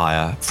cannon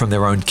fire from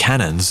their own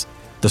cannons,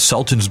 the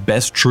Sultan's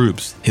best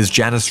troops, his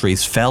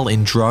Janissaries, fell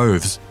in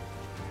droves.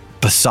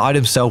 Beside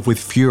himself with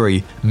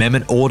fury,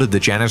 Mehmet ordered the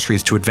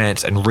Janissaries to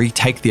advance and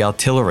retake the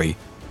artillery.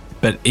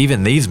 But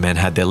even these men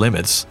had their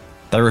limits.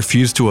 They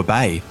refused to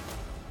obey.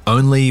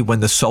 Only when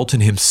the Sultan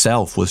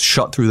himself was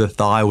shot through the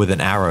thigh with an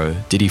arrow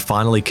did he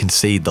finally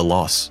concede the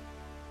loss.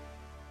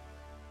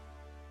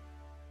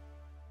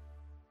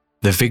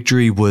 The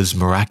victory was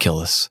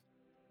miraculous.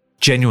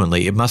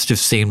 Genuinely, it must have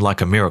seemed like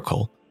a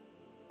miracle.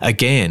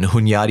 Again,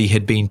 Hunyadi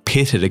had been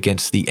pitted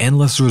against the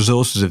endless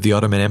resources of the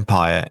Ottoman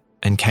Empire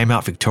and came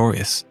out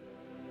victorious.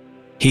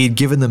 He had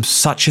given them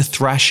such a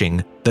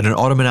thrashing that an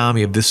Ottoman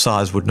army of this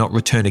size would not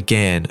return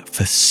again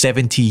for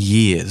 70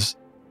 years.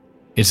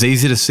 It's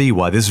easy to see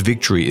why this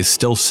victory is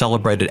still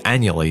celebrated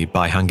annually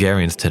by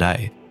Hungarians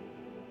today.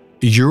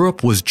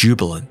 Europe was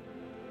jubilant.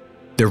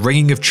 The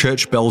ringing of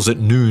church bells at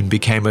noon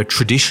became a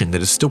tradition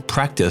that is still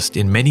practiced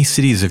in many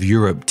cities of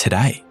Europe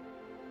today.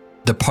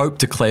 The Pope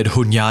declared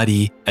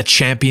Hunyadi a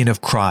champion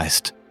of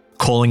Christ,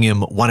 calling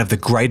him one of the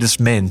greatest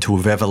men to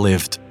have ever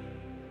lived.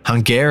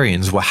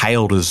 Hungarians were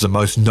hailed as the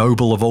most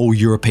noble of all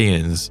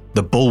Europeans,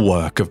 the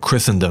bulwark of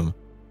Christendom.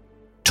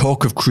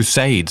 Talk of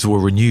crusades were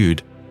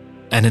renewed,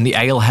 and in the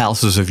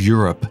alehouses of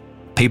Europe,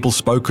 people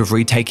spoke of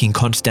retaking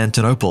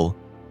Constantinople,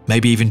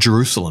 maybe even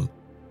Jerusalem.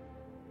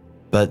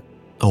 But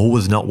all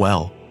was not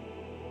well.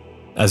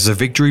 As the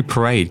victory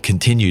parade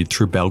continued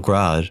through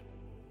Belgrade,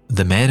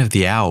 the man of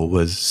the hour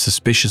was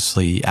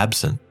suspiciously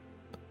absent.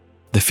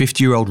 The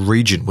 50-year-old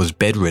regent was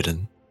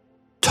bedridden,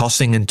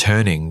 tossing and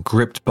turning,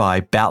 gripped by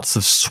bouts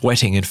of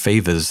sweating and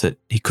fevers that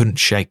he couldn't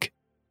shake.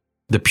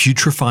 The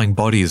putrefying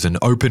bodies and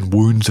open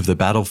wounds of the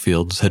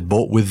battlefields had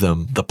brought with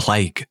them the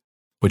plague,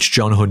 which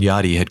John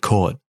Hunyadi had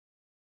caught.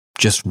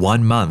 Just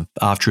 1 month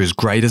after his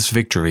greatest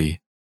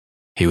victory,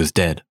 he was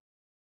dead.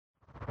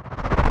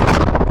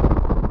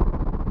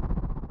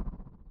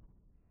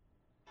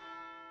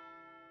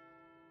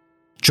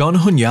 John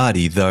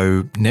Hunyadi,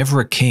 though never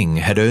a king,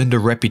 had earned a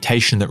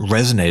reputation that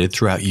resonated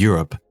throughout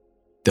Europe.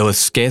 There was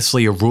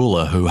scarcely a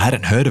ruler who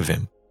hadn't heard of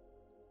him.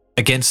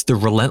 Against the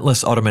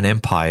relentless Ottoman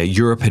Empire,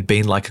 Europe had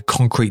been like a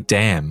concrete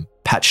dam,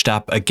 patched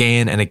up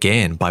again and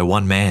again by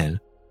one man,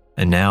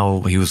 and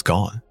now he was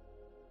gone.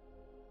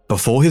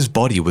 Before his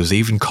body was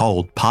even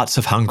cold, parts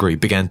of Hungary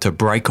began to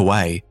break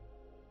away.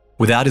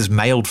 Without his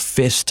mailed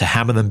fist to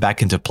hammer them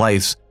back into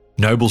place,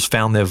 nobles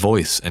found their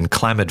voice and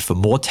clamoured for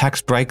more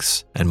tax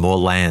breaks and more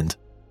land.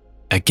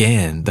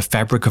 Again, the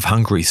fabric of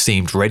Hungary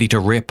seemed ready to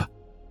rip.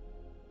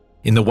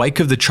 In the wake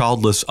of the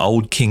childless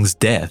old king's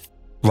death,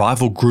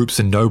 rival groups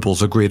and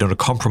nobles agreed on a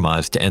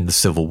compromise to end the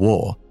civil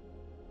war.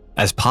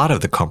 As part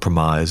of the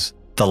compromise,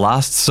 the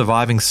last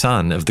surviving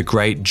son of the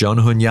great John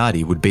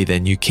Hunyadi would be their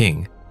new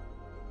king,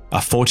 a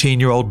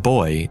 14-year-old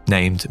boy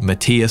named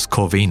Matthias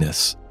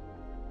Corvinus,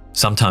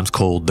 sometimes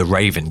called the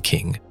Raven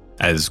King,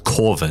 as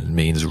Corvin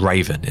means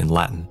raven in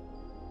Latin.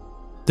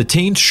 The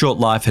teen's short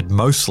life had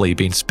mostly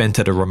been spent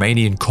at a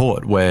Romanian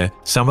court where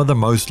some of the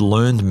most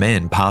learned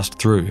men passed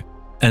through,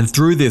 and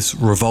through this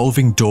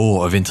revolving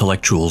door of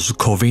intellectuals,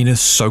 Corvinus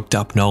soaked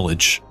up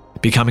knowledge,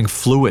 becoming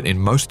fluent in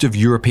most of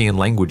European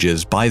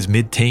languages by his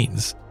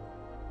mid-teens.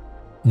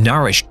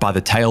 Nourished by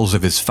the tales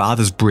of his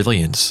father's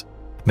brilliance,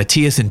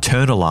 Matthias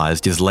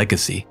internalized his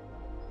legacy.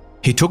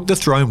 He took the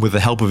throne with the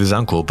help of his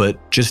uncle,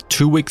 but just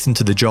 2 weeks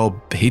into the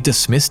job, he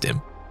dismissed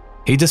him.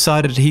 He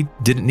decided he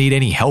didn't need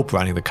any help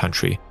running the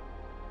country.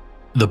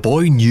 The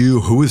boy knew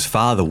who his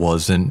father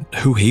was and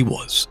who he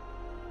was.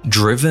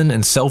 Driven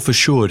and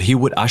self-assured, he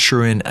would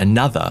usher in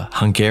another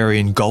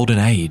Hungarian golden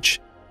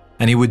age,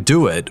 and he would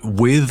do it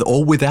with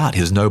or without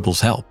his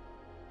noble's help.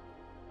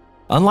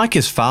 Unlike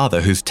his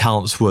father, whose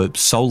talents were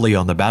solely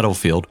on the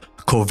battlefield,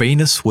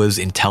 Corvinus was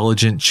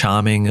intelligent,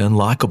 charming, and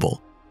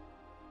likable.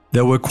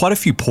 There were quite a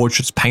few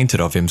portraits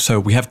painted of him, so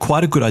we have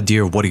quite a good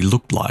idea of what he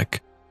looked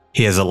like.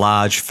 He has a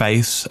large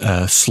face,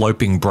 a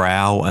sloping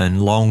brow,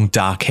 and long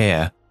dark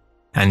hair.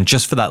 And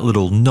just for that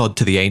little nod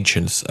to the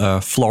ancients,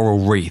 a floral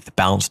wreath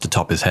balanced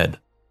atop his head.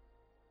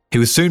 He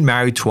was soon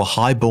married to a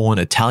high-born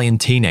Italian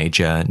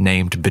teenager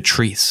named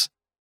Beatrice.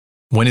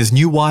 When his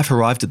new wife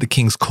arrived at the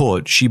king's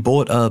court, she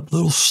brought a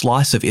little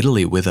slice of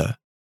Italy with her.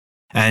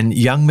 And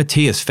young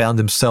Matthias found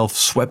himself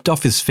swept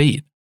off his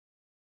feet.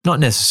 Not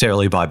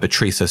necessarily by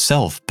Beatrice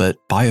herself, but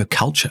by her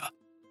culture.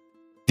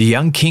 The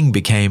young king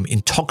became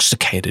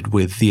intoxicated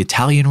with the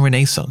Italian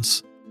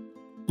Renaissance.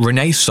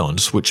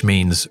 Renaissance, which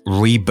means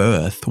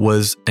rebirth,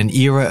 was an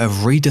era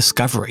of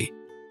rediscovery.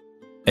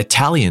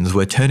 Italians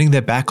were turning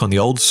their back on the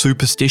old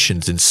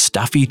superstitions and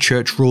stuffy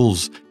church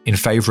rules in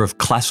favour of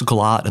classical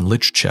art and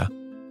literature.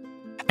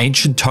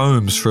 Ancient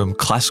tomes from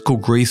classical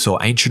Greece or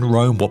ancient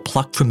Rome were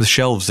plucked from the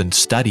shelves and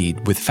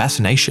studied with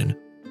fascination.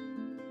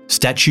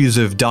 Statues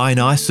of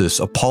Dionysus,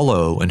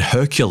 Apollo, and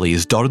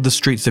Hercules dotted the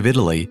streets of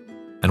Italy,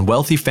 and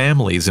wealthy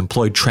families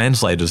employed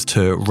translators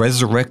to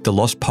resurrect the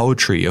lost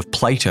poetry of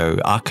Plato,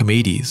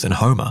 Archimedes, and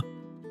Homer.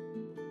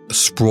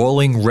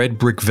 Sprawling red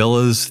brick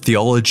villas,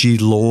 theology,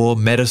 law,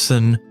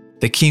 medicine,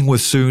 the king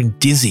was soon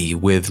dizzy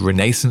with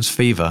Renaissance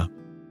fever.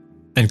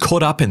 And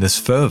caught up in this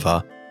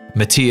fervour,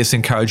 Matthias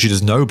encouraged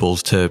his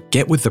nobles to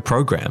get with the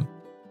program.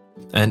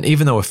 And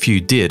even though a few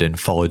did and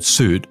followed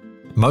suit,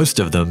 most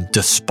of them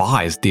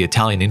despised the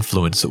Italian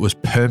influence that was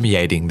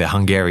permeating the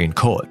Hungarian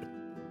court.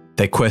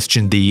 They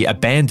questioned the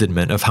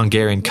abandonment of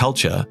Hungarian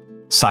culture,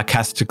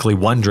 sarcastically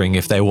wondering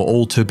if they were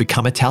all to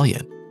become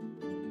Italian.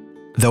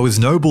 Though his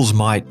nobles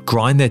might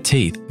grind their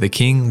teeth, the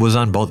king was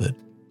unbothered,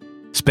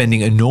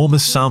 spending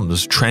enormous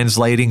sums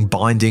translating,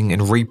 binding,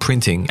 and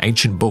reprinting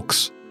ancient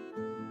books.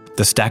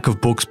 The stack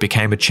of books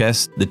became a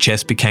chest, the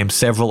chest became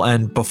several,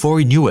 and before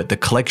he knew it, the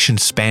collection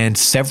spanned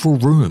several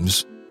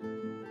rooms.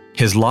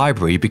 His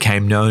library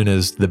became known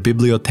as the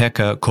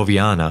Biblioteca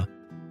Corviana,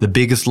 the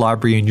biggest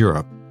library in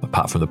Europe,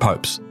 apart from the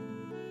Pope's.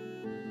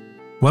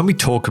 When we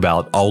talk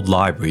about old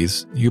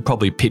libraries, you're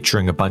probably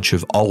picturing a bunch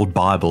of old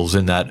Bibles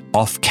in that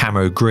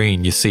off-camo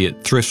green you see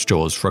at thrift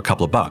stores for a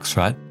couple of bucks,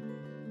 right?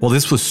 Well,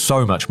 this was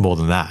so much more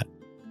than that.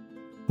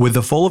 With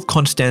the fall of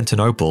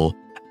Constantinople,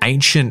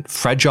 ancient,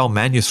 fragile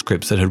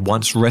manuscripts that had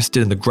once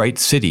rested in the great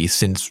city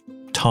since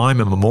time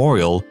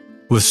immemorial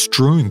were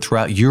strewn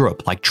throughout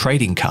Europe like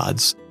trading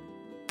cards.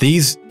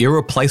 These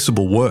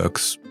irreplaceable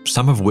works,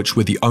 some of which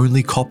were the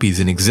only copies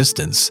in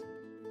existence,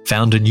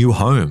 found a new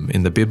home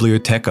in the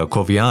Biblioteca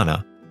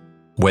Corviana,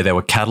 where they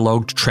were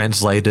catalogued,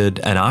 translated,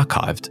 and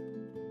archived,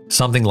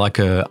 something like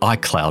an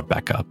iCloud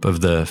backup of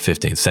the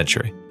 15th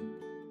century.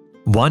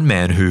 One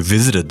man who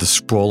visited the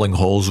sprawling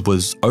halls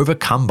was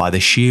overcome by the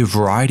sheer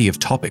variety of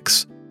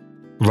topics.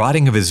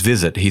 Writing of his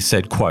visit, he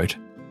said, quote,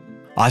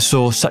 "I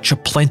saw such a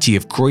plenty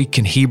of Greek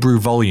and Hebrew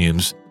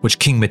volumes which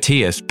King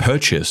Matthias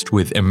purchased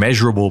with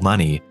immeasurable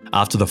money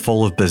after the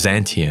fall of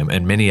Byzantium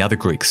and many other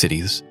Greek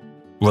cities,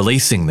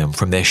 releasing them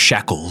from their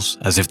shackles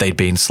as if they'd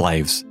been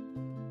slaves."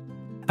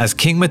 As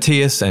King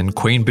Matthias and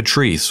Queen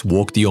Beatrice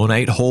walked the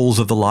ornate halls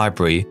of the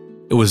library,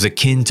 it was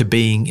akin to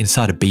being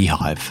inside a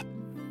beehive.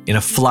 In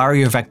a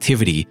flurry of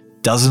activity,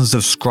 dozens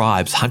of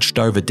scribes hunched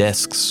over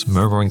desks,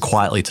 murmuring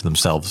quietly to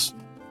themselves.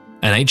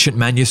 An ancient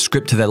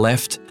manuscript to their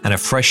left and a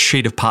fresh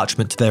sheet of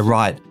parchment to their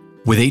right.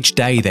 With each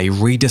day, they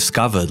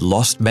rediscovered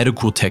lost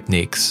medical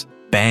techniques,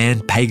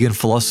 banned pagan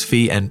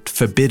philosophy, and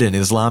forbidden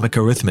Islamic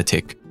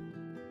arithmetic.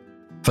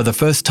 For the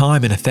first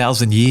time in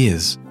 1,000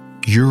 years,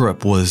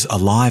 Europe was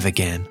alive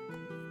again.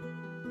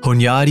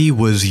 Hunyadi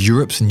was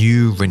Europe's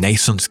new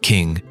Renaissance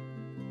king,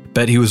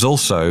 but he was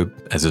also,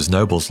 as his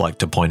nobles like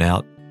to point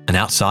out, an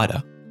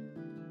outsider.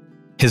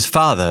 His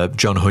father,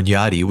 John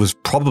Hunyadi, was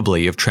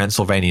probably of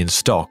Transylvanian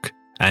stock,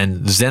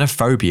 and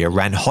xenophobia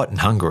ran hot in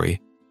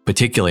Hungary,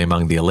 particularly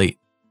among the elite.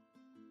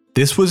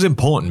 This was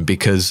important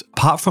because,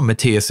 apart from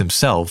Matthias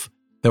himself,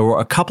 there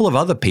were a couple of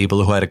other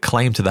people who had a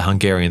claim to the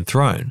Hungarian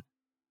throne,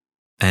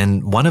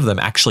 and one of them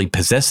actually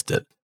possessed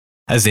it,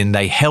 as in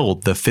they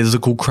held the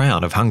physical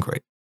crown of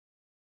Hungary.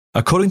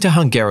 According to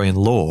Hungarian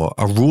law,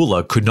 a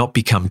ruler could not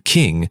become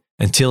king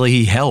until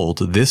he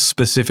held this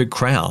specific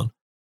crown,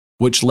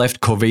 which left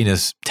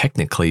Corvinus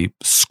technically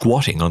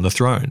squatting on the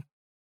throne.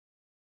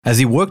 As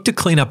he worked to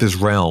clean up his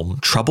realm,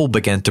 trouble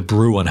began to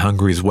brew on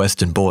Hungary's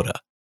western border.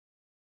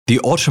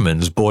 The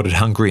Ottomans bordered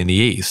Hungary in the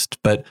east,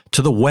 but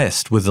to the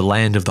west was the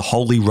land of the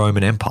Holy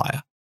Roman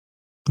Empire.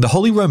 The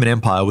Holy Roman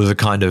Empire was a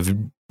kind of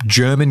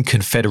German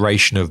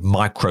confederation of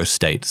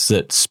microstates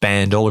that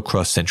spanned all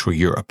across Central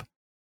Europe.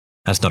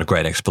 That's not a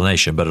great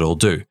explanation, but it'll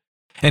do.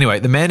 Anyway,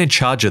 the man in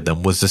charge of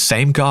them was the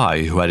same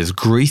guy who had his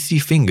greasy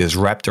fingers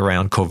wrapped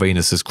around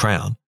Corvinus's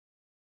crown.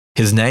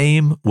 His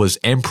name was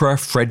Emperor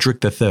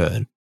Frederick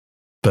III,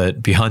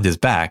 but behind his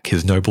back,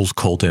 his nobles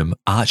called him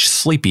Arch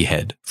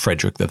Sleepyhead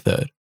Frederick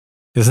III.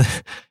 Isn't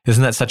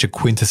that such a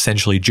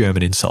quintessentially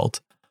German insult?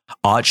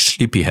 Arch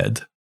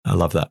Sleepyhead. I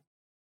love that.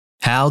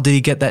 How did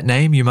he get that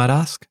name, you might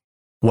ask?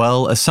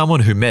 Well, as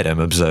someone who met him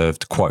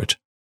observed, quote,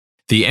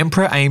 "The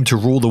emperor aimed to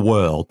rule the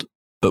world,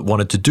 but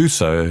wanted to do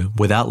so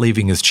without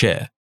leaving his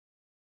chair.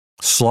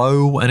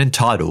 Slow and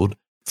entitled,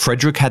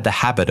 Frederick had the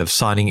habit of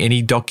signing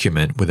any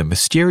document with a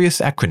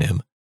mysterious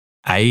acronym,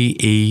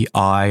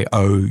 AEIOU.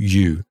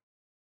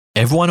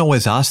 Everyone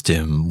always asked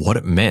him what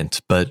it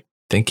meant, but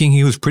thinking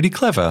he was pretty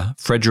clever,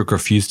 Frederick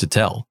refused to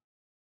tell.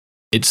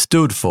 It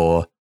stood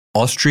for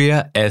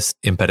Austria est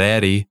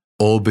imperare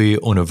orbi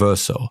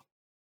universo.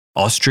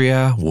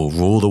 Austria will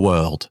rule the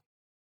world."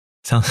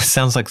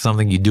 Sounds like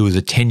something you do as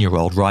a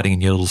 10-year-old writing in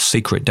your little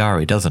secret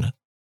diary, doesn't it?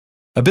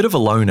 A bit of a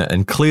loner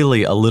and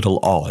clearly a little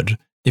odd.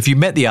 If you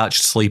met the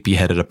arch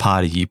sleepyhead at a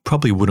party, you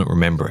probably wouldn't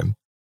remember him.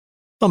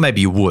 Or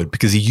maybe you would,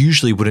 because he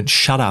usually wouldn't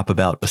shut up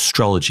about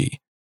astrology.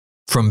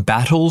 From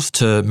battles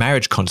to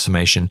marriage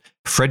consummation,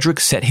 Frederick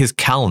set his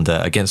calendar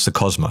against the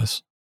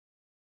cosmos.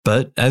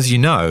 But as you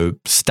know,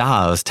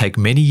 stars take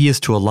many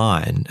years to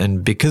align,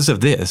 and because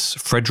of this,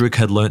 Frederick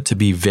had learnt to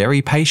be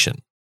very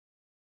patient.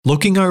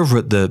 Looking over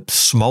at the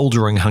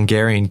smouldering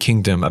Hungarian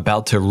kingdom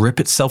about to rip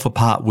itself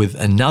apart with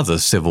another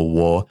civil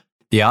war,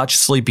 the arch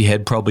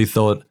sleepyhead probably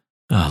thought,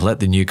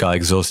 let the new guy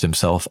exhaust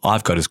himself,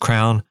 I've got his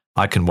crown,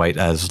 I can wait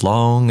as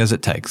long as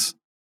it takes.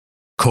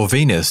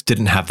 Corvinus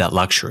didn't have that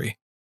luxury.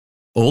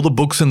 All the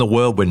books in the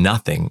world were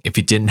nothing if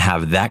he didn't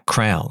have that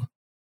crown.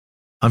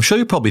 I'm sure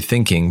you're probably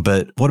thinking,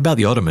 but what about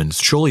the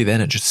Ottomans? Surely they're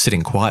not just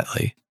sitting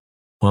quietly.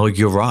 Well,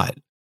 you're right.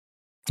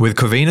 With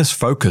Corvinus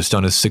focused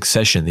on his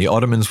succession, the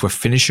Ottomans were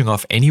finishing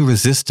off any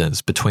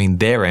resistance between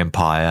their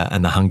empire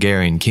and the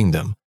Hungarian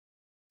kingdom.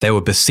 They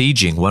were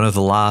besieging one of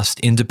the last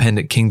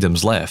independent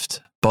kingdoms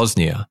left,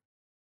 Bosnia.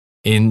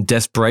 In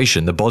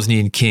desperation, the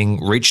Bosnian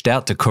king reached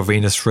out to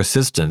Corvinus for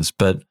assistance,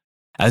 but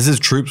as his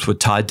troops were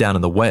tied down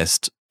in the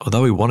west,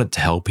 although he wanted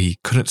to help, he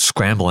couldn't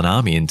scramble an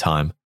army in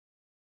time.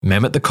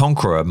 Mehmet the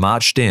Conqueror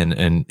marched in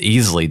and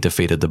easily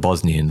defeated the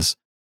Bosnians.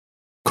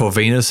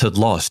 Corvinus had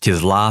lost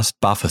his last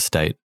buffer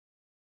state.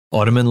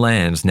 Ottoman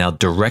lands now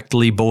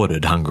directly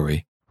bordered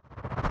Hungary.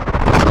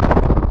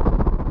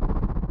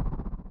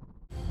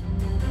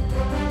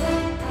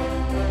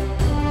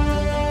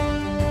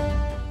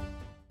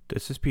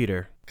 This is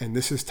Peter. And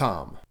this is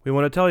Tom. We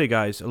want to tell you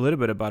guys a little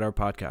bit about our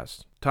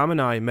podcast. Tom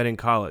and I met in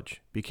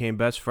college, became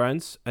best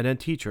friends, and then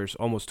teachers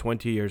almost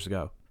 20 years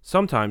ago.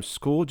 Sometimes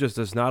school just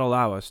does not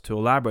allow us to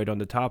elaborate on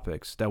the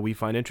topics that we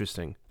find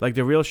interesting, like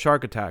the real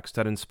shark attacks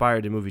that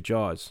inspired the movie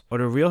Jaws, or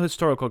the real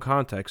historical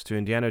context to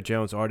Indiana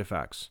Jones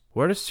artifacts.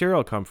 Where does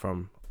cereal come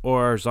from?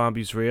 Or are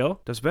zombies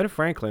real? Does Ben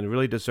Franklin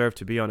really deserve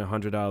to be on a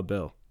 $100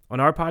 bill? On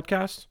our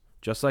podcast,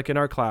 just like in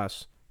our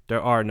class,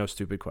 there are no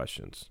stupid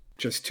questions.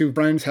 Just two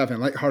friends having a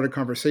lighthearted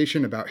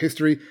conversation about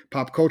history,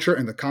 pop culture,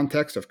 and the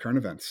context of current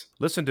events.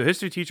 Listen to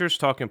History Teachers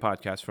Talking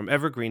Podcast from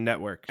Evergreen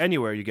Network,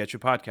 anywhere you get your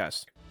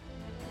podcasts.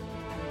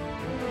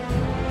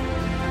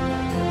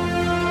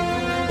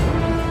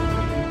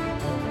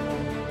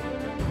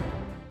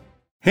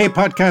 Hey,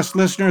 podcast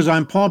listeners,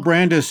 I'm Paul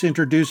Brandis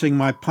introducing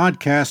my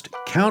podcast,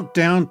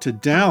 Countdown to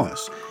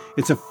Dallas.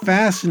 It's a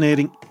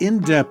fascinating,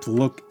 in-depth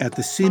look at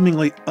the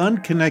seemingly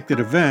unconnected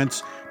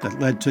events that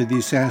led to the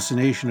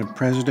assassination of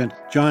President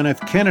John F.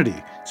 Kennedy.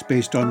 It's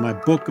based on my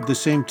book of the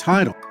same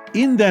title.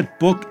 In that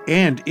book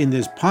and in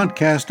this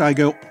podcast, I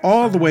go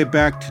all the way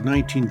back to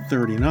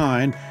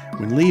 1939,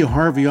 when Lee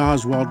Harvey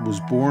Oswald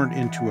was born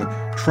into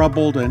a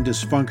troubled and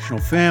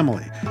dysfunctional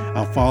family.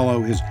 I'll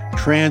follow his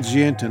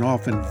transient and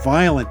often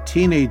violent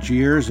teenage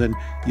years and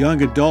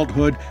young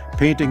adulthood,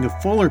 painting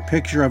a fuller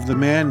picture of the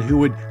man who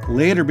would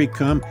later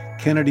become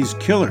Kennedy's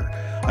killer.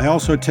 I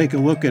also take a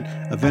look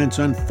at events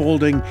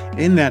unfolding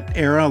in that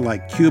era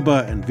like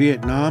Cuba and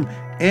Vietnam,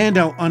 And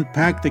I'll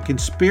unpack the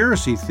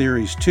conspiracy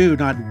theories too,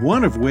 not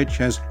one of which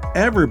has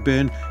ever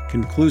been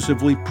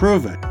conclusively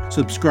proven.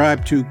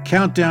 Subscribe to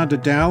Countdown to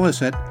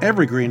Dallas at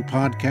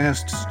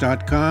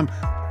evergreenpodcasts.com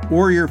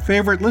or your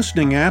favorite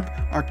listening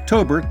app,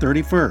 October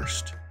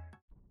 31st.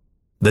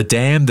 The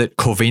dam that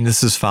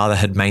Corvinus's father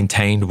had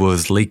maintained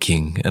was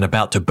leaking and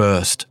about to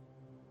burst.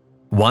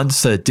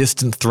 Once a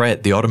distant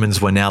threat, the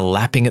Ottomans were now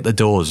lapping at the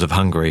doors of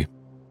Hungary.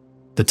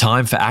 The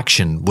time for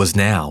action was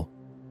now.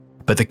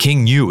 But the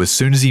king knew as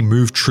soon as he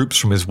moved troops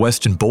from his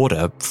western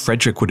border,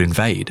 Frederick would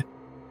invade.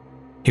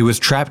 He was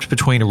trapped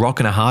between a rock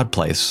and a hard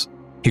place.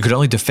 He could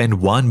only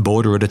defend one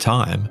border at a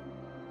time.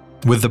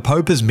 With the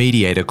Pope as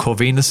mediator,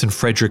 Corvinus and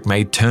Frederick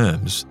made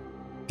terms.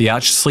 The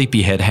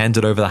arch-sleepyhead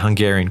handed over the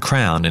Hungarian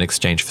crown in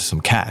exchange for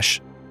some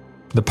cash.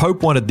 The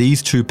Pope wanted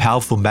these two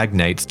powerful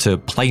magnates to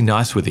play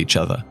nice with each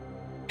other.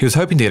 He was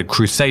hoping to get a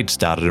crusade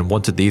started and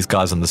wanted these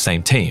guys on the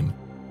same team.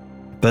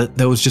 But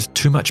there was just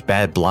too much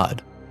bad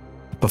blood.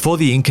 Before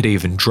the ink had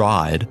even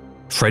dried,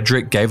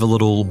 Frederick gave a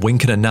little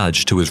wink and a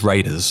nudge to his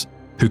raiders,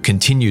 who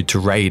continued to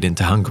raid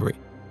into Hungary.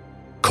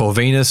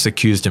 Corvinus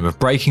accused him of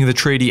breaking the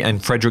treaty,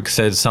 and Frederick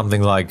said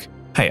something like,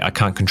 "Hey, I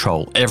can't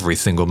control every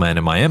single man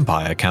in my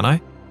empire, can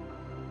I?"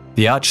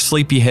 The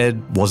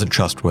arch-sleepyhead wasn't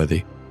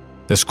trustworthy.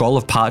 The scroll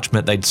of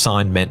parchment they'd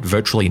signed meant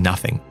virtually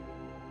nothing.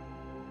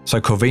 So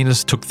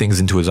Corvinus took things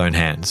into his own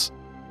hands.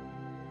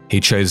 He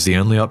chose the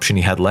only option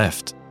he had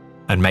left,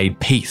 and made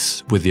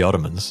peace with the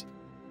Ottomans.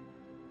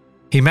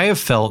 He may have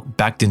felt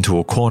backed into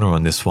a corner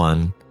on this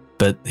one,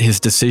 but his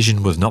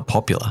decision was not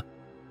popular.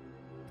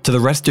 To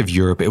the rest of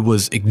Europe, it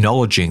was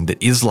acknowledging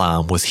that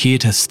Islam was here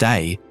to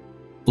stay,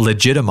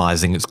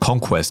 legitimizing its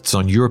conquests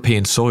on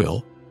European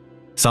soil,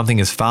 something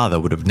his father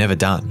would have never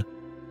done.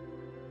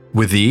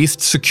 With the East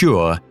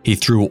secure, he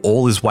threw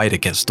all his weight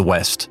against the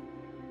West.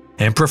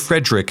 Emperor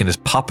Frederick and his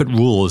puppet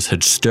rulers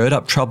had stirred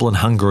up trouble in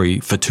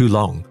Hungary for too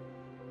long.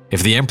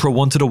 If the emperor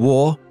wanted a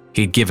war,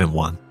 he'd give him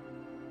one.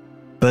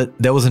 But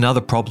there was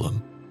another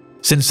problem.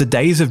 Since the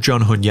days of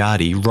John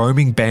Hunyadi,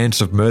 roaming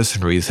bands of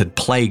mercenaries had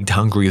plagued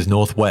Hungary's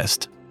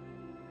northwest.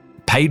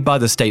 Paid by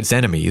the state's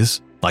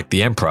enemies, like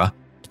the emperor,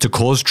 to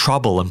cause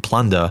trouble and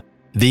plunder,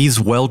 these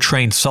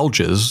well-trained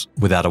soldiers,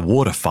 without a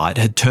water fight,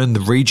 had turned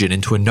the region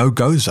into a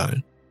no-go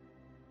zone.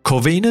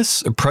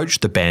 Corvinus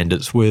approached the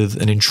bandits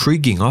with an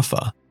intriguing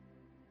offer.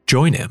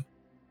 Join him.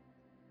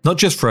 Not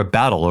just for a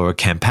battle or a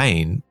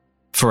campaign,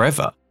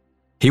 forever.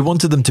 He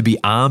wanted them to be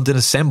armed and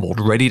assembled,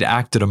 ready to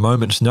act at a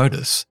moment's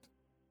notice.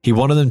 He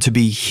wanted them to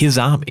be his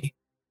army.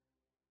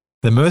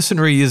 The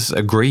mercenaries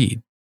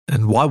agreed,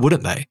 and why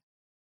wouldn't they?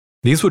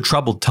 These were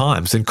troubled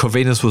times, and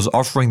Corvinus was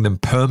offering them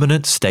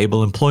permanent,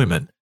 stable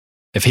employment.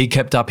 If he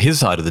kept up his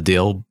side of the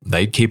deal,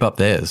 they'd keep up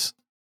theirs.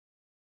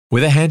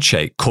 With a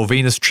handshake,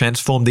 Corvinus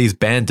transformed these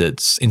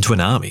bandits into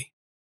an army.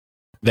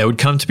 They would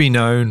come to be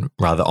known,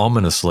 rather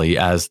ominously,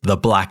 as the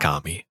Black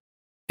Army,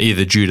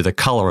 either due to the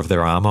colour of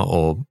their armour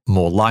or,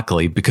 more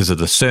likely, because of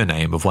the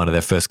surname of one of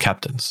their first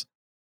captains.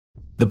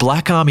 The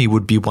Black Army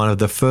would be one of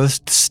the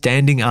first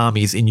standing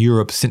armies in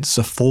Europe since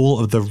the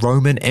fall of the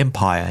Roman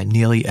Empire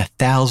nearly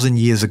 1,000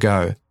 years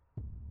ago.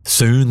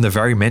 Soon, the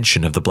very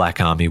mention of the Black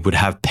Army would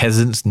have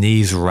peasants'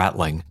 knees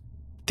rattling.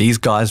 These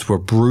guys were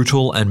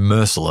brutal and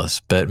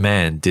merciless, but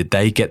man, did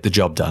they get the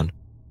job done.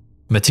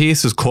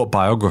 Matthias's court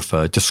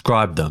biographer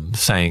described them,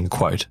 saying,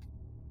 quote,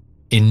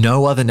 "In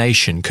no other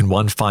nation can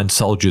one find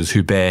soldiers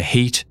who bear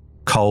heat,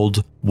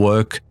 cold,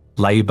 work,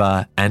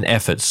 labour, and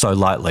effort so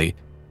lightly,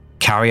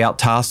 carry out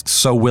tasks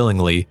so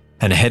willingly,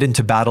 and head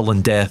into battle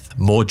and death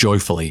more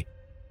joyfully.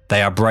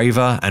 They are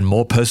braver and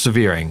more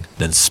persevering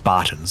than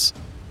Spartans."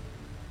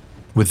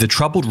 With the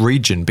troubled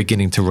region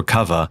beginning to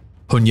recover,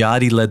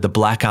 Hunyadi led the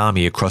Black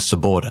Army across the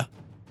border.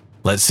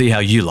 Let's see how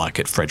you like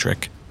it,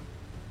 Frederick.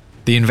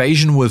 The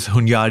invasion was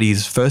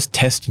Hunyadi's first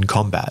test in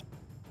combat.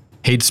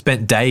 He'd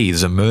spent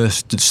days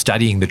immersed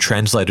studying the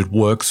translated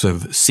works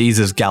of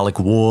Caesar's Gallic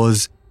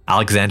Wars,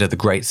 Alexander the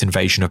Great's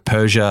invasion of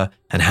Persia,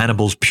 and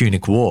Hannibal's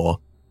Punic War.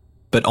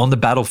 But on the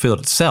battlefield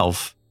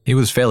itself, he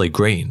was fairly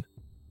green.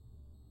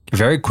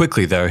 Very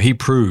quickly, though, he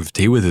proved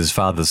he was his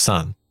father's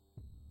son.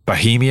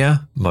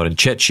 Bohemia, modern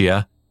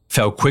Czechia,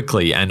 fell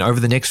quickly, and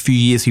over the next few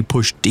years he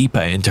pushed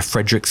deeper into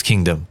Frederick's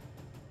kingdom.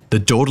 The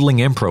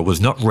dawdling emperor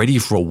was not ready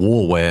for a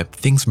war where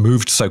things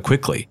moved so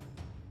quickly.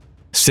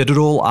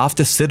 Citadel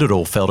after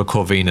citadel fell to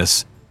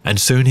Corvinus, and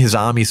soon his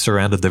army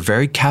surrounded the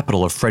very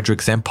capital of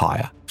Frederick's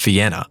empire,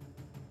 Vienna.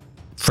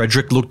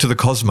 Frederick looked to the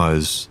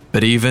cosmos,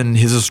 but even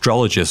his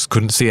astrologists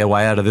couldn't see a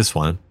way out of this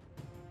one.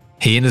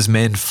 He and his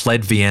men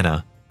fled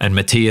Vienna, and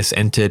Matthias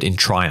entered in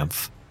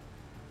triumph.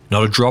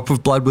 Not a drop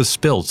of blood was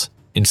spilt.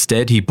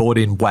 Instead, he brought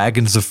in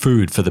wagons of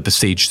food for the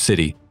besieged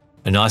city,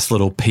 a nice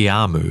little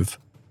PR move.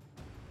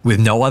 With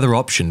no other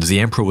options, the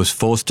emperor was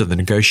forced to the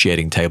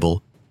negotiating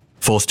table,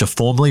 forced to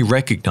formally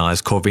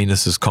recognize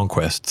Corvinus's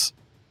conquests.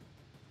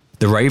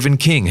 The Raven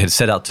King had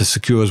set out to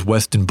secure his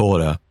western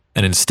border,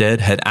 and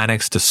instead had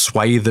annexed a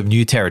swathe of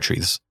new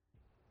territories.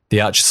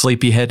 The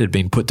arch-sleepyhead had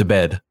been put to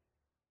bed.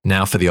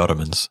 Now for the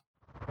Ottomans.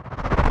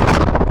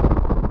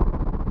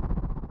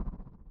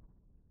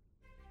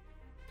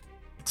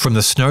 From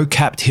the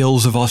snow-capped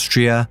hills of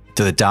Austria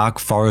to the dark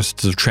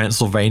forests of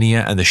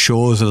Transylvania and the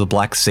shores of the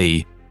Black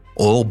Sea,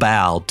 all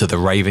bowed to the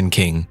Raven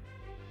King.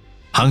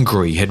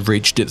 Hungary had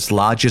reached its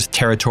largest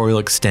territorial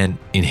extent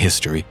in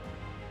history.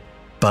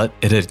 But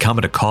it had come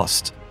at a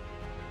cost.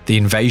 The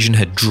invasion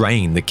had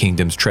drained the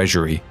kingdom's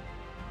treasury.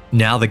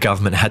 Now the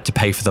government had to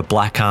pay for the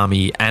Black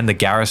Army and the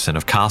garrison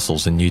of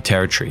castles in new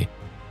territory.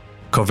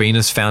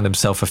 Corvinus found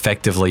himself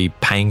effectively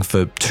paying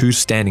for 2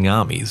 standing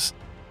armies.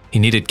 He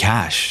needed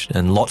cash,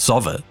 and lots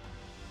of it.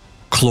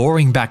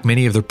 Clawing back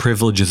many of the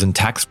privileges and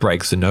tax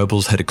breaks the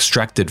nobles had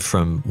extracted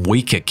from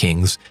weaker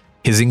kings,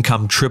 his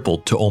income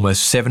tripled to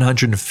almost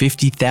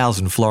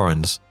 750,000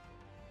 florins.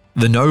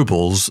 The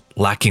nobles,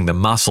 lacking the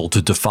muscle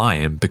to defy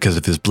him because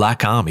of his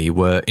Black Army,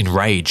 were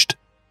enraged.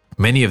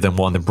 Many of them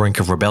were on the brink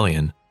of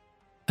rebellion.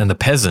 And the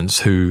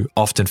peasants, who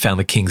often found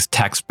the king's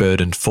tax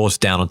burden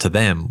forced down onto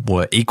them,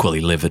 were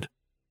equally livid.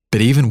 But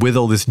even with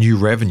all this new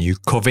revenue,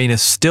 Corvinus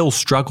still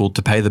struggled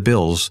to pay the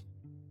bills,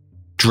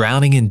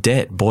 drowning in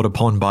debt brought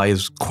upon by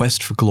his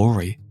quest for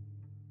glory.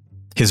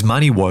 His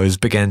money woes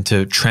began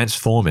to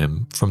transform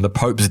him from the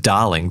Pope's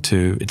darling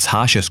to its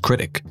harshest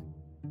critic.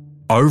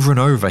 Over and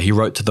over he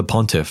wrote to the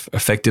pontiff,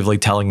 effectively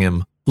telling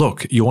him,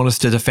 "Look, you want us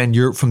to defend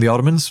Europe from the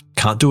Ottomans?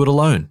 Can't do it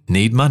alone.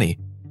 Need money."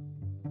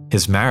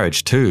 His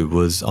marriage, too,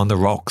 was on the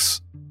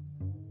rocks.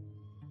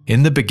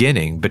 In the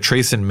beginning,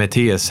 Beatrice and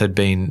Matthias had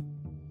been,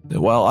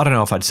 well, I don't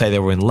know if I'd say they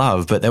were in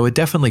love, but they were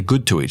definitely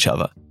good to each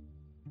other.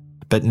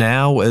 But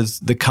now,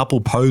 as the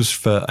couple posed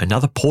for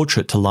another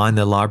portrait to line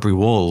their library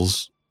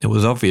walls, it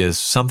was obvious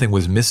something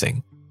was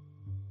missing.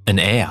 An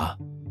heir.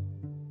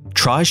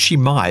 Try as she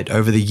might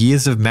over the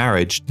years of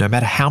marriage, no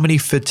matter how many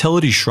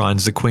fertility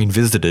shrines the Queen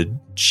visited,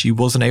 she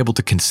wasn't able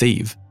to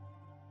conceive.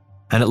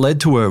 And it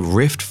led to a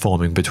rift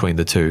forming between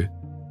the two.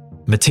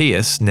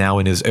 Matthias, now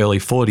in his early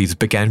 40s,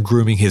 began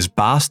grooming his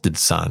bastard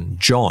son,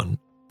 John,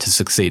 to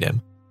succeed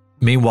him.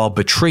 Meanwhile,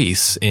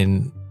 Beatrice,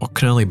 in what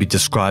can only be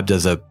described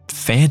as a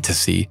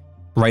fantasy,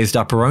 raised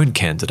up her own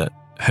candidate,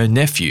 her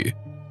nephew,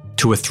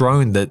 to a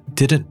throne that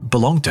didn't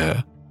belong to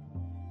her.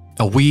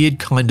 A weird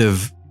kind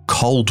of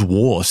Cold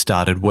War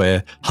started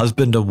where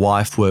husband and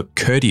wife were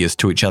courteous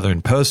to each other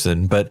in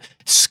person, but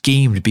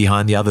schemed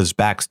behind the other's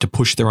backs to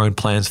push their own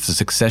plans for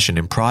succession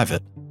in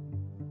private.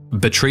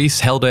 Beatrice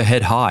held her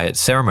head high at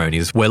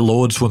ceremonies where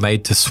lords were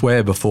made to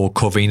swear before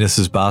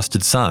Corvinus's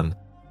bastard son.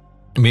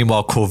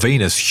 Meanwhile,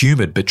 Corvinus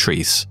humoured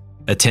Beatrice,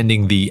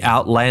 attending the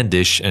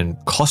outlandish and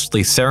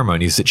costly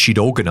ceremonies that she'd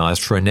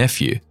organised for her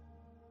nephew.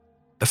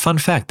 A fun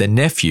fact, the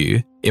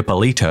nephew,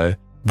 Ippolito,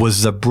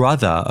 was the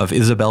brother of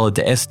Isabella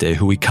d'Este,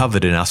 who we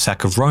covered in our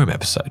Sack of Rome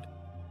episode.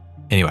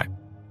 Anyway,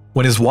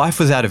 when his wife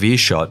was out of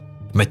earshot,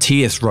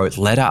 Matthias wrote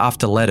letter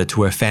after letter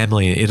to her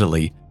family in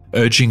Italy,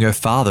 urging her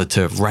father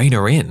to rein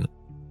her in.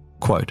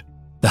 Quote,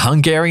 "The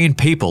Hungarian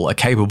people are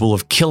capable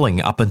of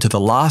killing up unto the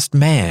last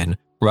man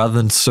rather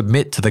than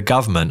submit to the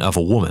government of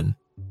a woman.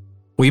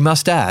 We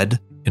must add,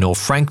 in all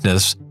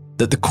frankness,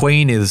 that the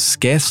Queen is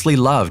scarcely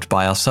loved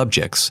by our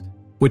subjects,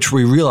 which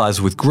we realise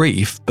with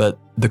grief, but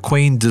the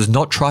Queen does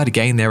not try to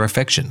gain their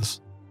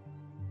affections."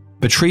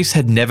 Beatrice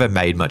had never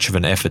made much of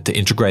an effort to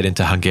integrate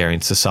into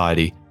Hungarian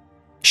society.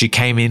 She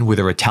came in with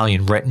her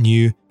Italian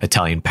retinue,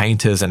 Italian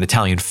painters and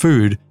Italian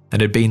food,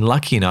 and had been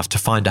lucky enough to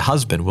find a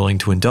husband willing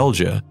to indulge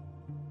her.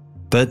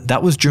 But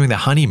that was during the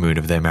honeymoon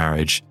of their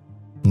marriage.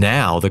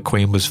 Now the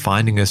Queen was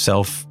finding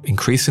herself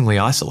increasingly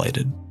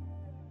isolated.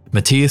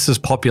 Matthias's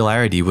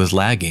popularity was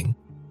lagging,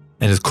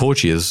 and his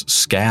courtiers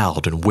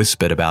scowled and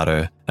whispered about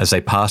her as they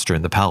passed her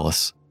in the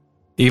palace.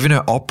 Even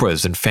her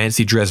operas and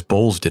fancy dress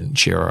balls didn't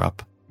cheer her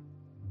up.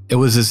 It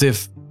was as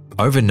if,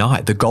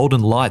 overnight, the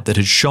golden light that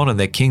had shone in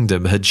their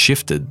kingdom had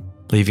shifted,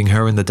 leaving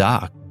her in the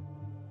dark.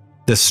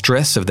 The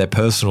stress of their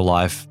personal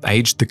life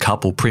aged the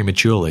couple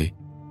prematurely.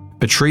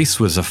 Beatrice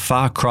was a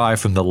far cry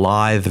from the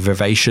lithe,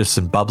 vivacious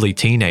and bubbly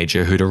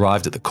teenager who'd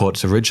arrived at the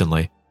courts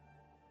originally.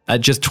 At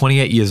just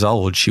 28 years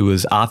old, she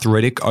was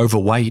arthritic,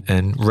 overweight,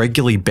 and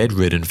regularly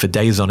bedridden for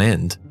days on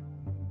end.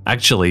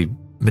 Actually,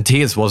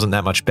 Matthias wasn't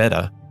that much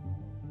better.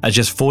 At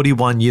just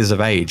 41 years of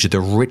age, the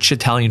rich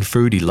Italian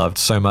food he loved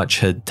so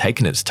much had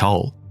taken its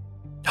toll.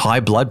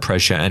 High blood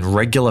pressure and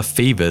regular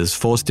fevers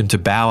forced him to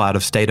bow out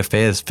of state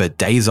affairs for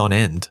days on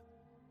end.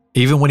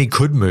 Even when he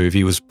could move,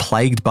 he was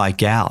plagued by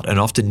gout and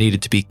often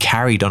needed to be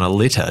carried on a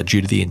litter due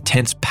to the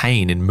intense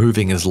pain in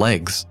moving his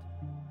legs.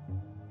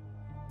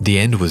 The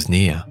end was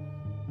near.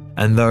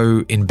 And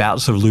though in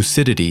bouts of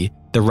lucidity,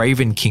 the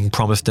Raven King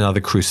promised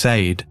another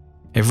crusade,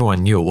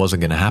 everyone knew it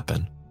wasn't going to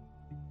happen.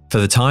 For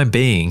the time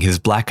being, his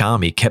Black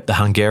Army kept the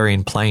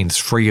Hungarian plains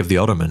free of the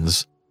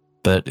Ottomans,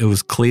 but it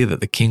was clear that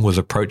the king was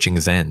approaching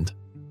his end.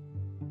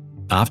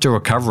 After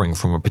recovering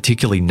from a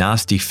particularly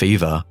nasty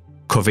fever,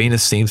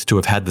 Corvinus seems to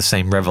have had the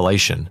same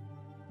revelation.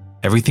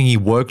 Everything he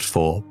worked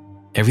for,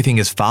 everything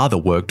his father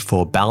worked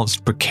for,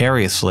 balanced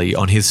precariously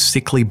on his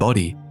sickly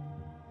body.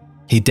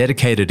 He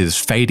dedicated his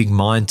fading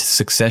mind to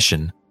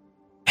succession.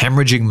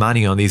 Hemorrhaging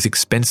money on these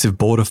expensive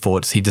border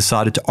forts, he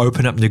decided to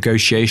open up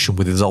negotiation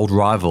with his old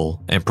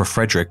rival, Emperor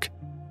Frederick.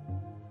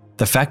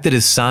 The fact that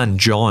his son,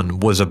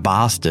 John, was a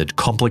bastard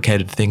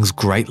complicated things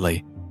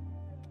greatly.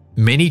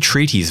 Many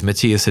treaties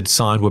Matthias had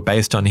signed were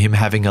based on him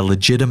having a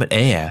legitimate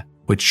heir,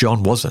 which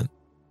John wasn't.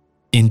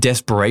 In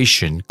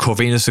desperation,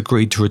 Corvinus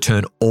agreed to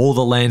return all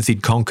the lands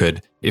he'd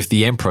conquered if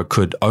the emperor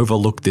could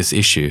overlook this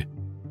issue.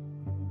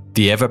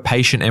 The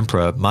ever-patient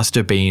emperor must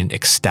have been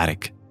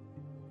ecstatic.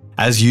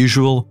 As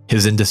usual,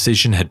 his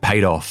indecision had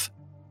paid off.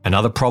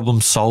 Another problem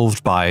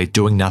solved by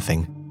doing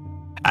nothing.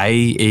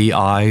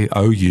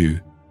 A-E-I-O-U.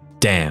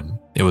 Damn,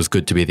 it was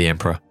good to be the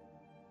emperor.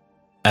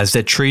 As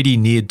their treaty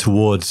neared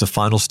towards the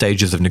final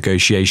stages of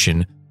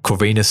negotiation,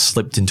 Corvinus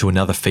slipped into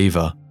another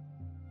fever.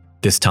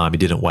 This time he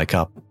didn't wake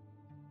up.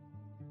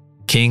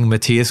 King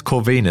Matthias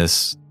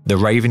Corvinus, the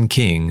Raven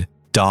King,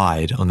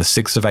 died on the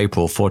 6th of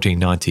April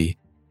 1490.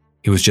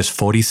 He was just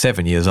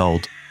 47 years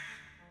old.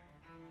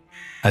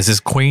 As his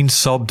queen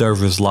sobbed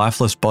over his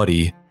lifeless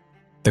body,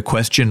 the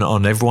question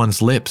on everyone's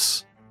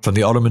lips, from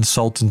the Ottoman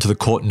Sultan to the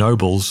court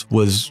nobles,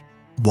 was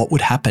what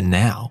would happen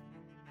now?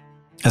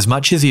 As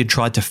much as he had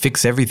tried to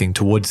fix everything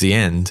towards the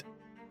end,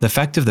 the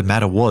fact of the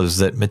matter was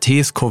that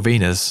Matthias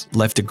Corvinus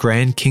left a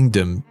grand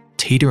kingdom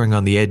teetering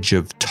on the edge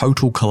of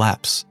total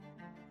collapse.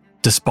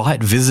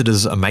 Despite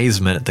visitors'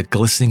 amazement at the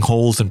glistening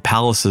halls and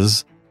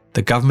palaces,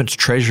 the government's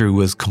treasury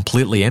was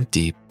completely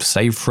empty,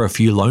 save for a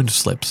few loan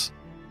slips.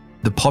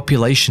 The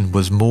population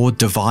was more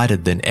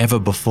divided than ever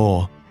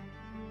before.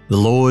 The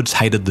lords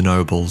hated the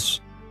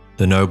nobles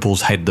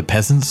hated the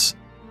peasants,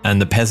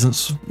 and the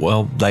peasants,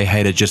 well, they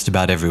hated just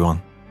about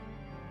everyone.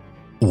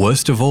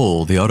 Worst of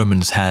all, the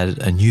Ottomans had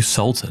a new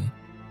sultan.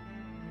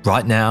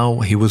 Right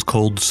now, he was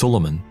called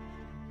Suleiman.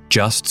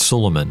 Just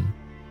Suleiman.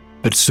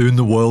 But soon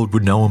the world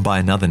would know him by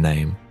another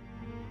name.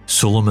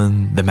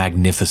 Suleiman the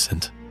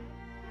Magnificent.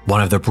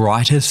 One of the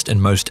brightest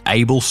and most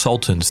able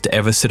sultans to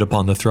ever sit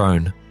upon the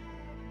throne.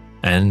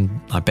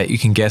 And I bet you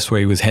can guess where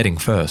he was heading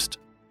first.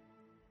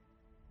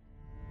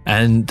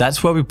 And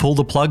that's where we pull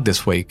the plug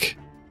this week.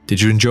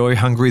 Did you enjoy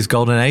Hungary's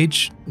Golden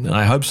Age?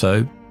 I hope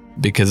so,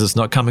 because it's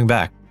not coming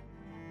back.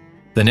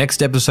 The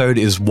next episode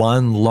is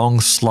one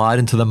long slide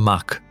into the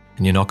muck,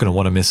 and you're not going to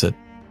want to miss it.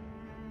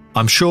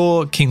 I'm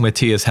sure King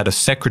Matthias had a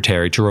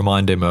secretary to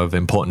remind him of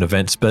important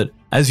events, but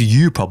as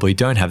you probably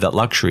don't have that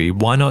luxury,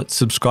 why not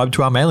subscribe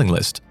to our mailing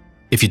list?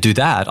 If you do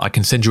that, I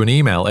can send you an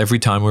email every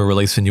time we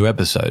release a new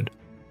episode.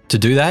 To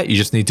do that, you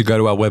just need to go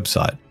to our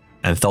website,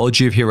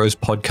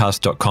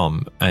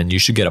 anthologyofheroespodcast.com, and you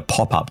should get a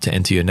pop-up to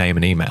enter your name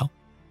and email.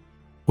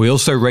 We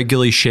also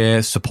regularly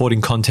share supporting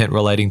content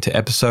relating to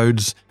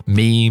episodes,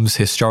 memes,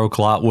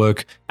 historical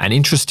artwork, and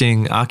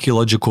interesting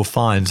archaeological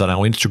finds on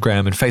our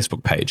Instagram and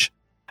Facebook page.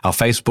 Our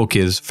Facebook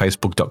is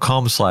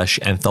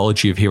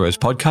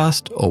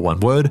facebook.com/anthologyofheroespodcast, or one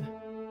word,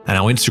 and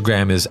our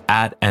Instagram is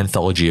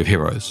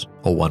 @anthologyofheroes,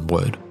 or one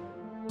word.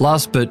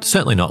 Last but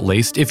certainly not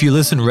least, if you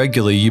listen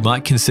regularly, you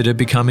might consider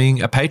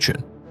becoming a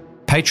patron.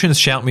 Patrons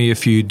shout me a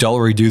few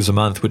dollary dues a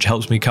month, which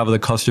helps me cover the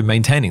cost of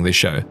maintaining this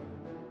show.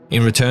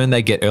 In return,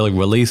 they get early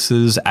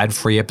releases,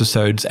 ad-free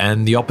episodes,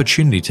 and the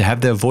opportunity to have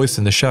their voice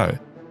in the show.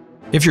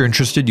 If you're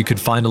interested, you could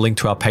find a link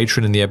to our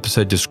Patreon in the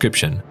episode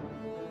description.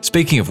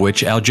 Speaking of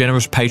which, our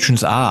generous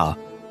patrons are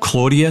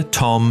Claudia,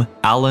 Tom,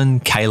 Alan,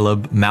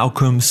 Caleb,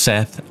 Malcolm,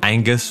 Seth,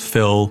 Angus,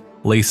 Phil,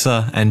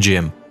 Lisa, and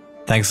Jim.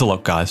 Thanks a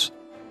lot, guys.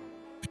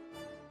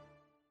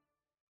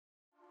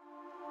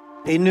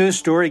 A news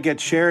story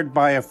gets shared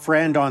by a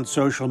friend on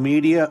social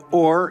media,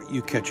 or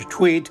you catch a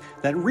tweet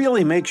that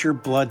really makes your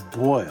blood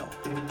boil.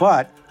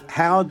 But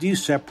how do you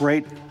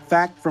separate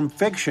fact from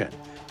fiction?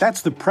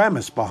 That's the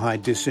premise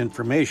behind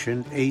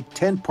Disinformation, a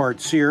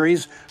 10-part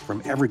series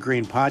from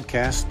Evergreen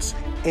Podcasts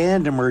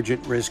and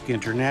Emergent Risk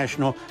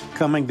International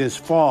coming this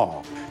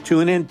fall.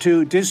 Tune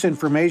into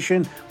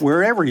Disinformation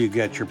wherever you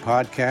get your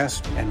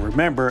podcasts, and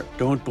remember,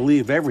 don't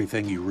believe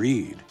everything you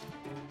read.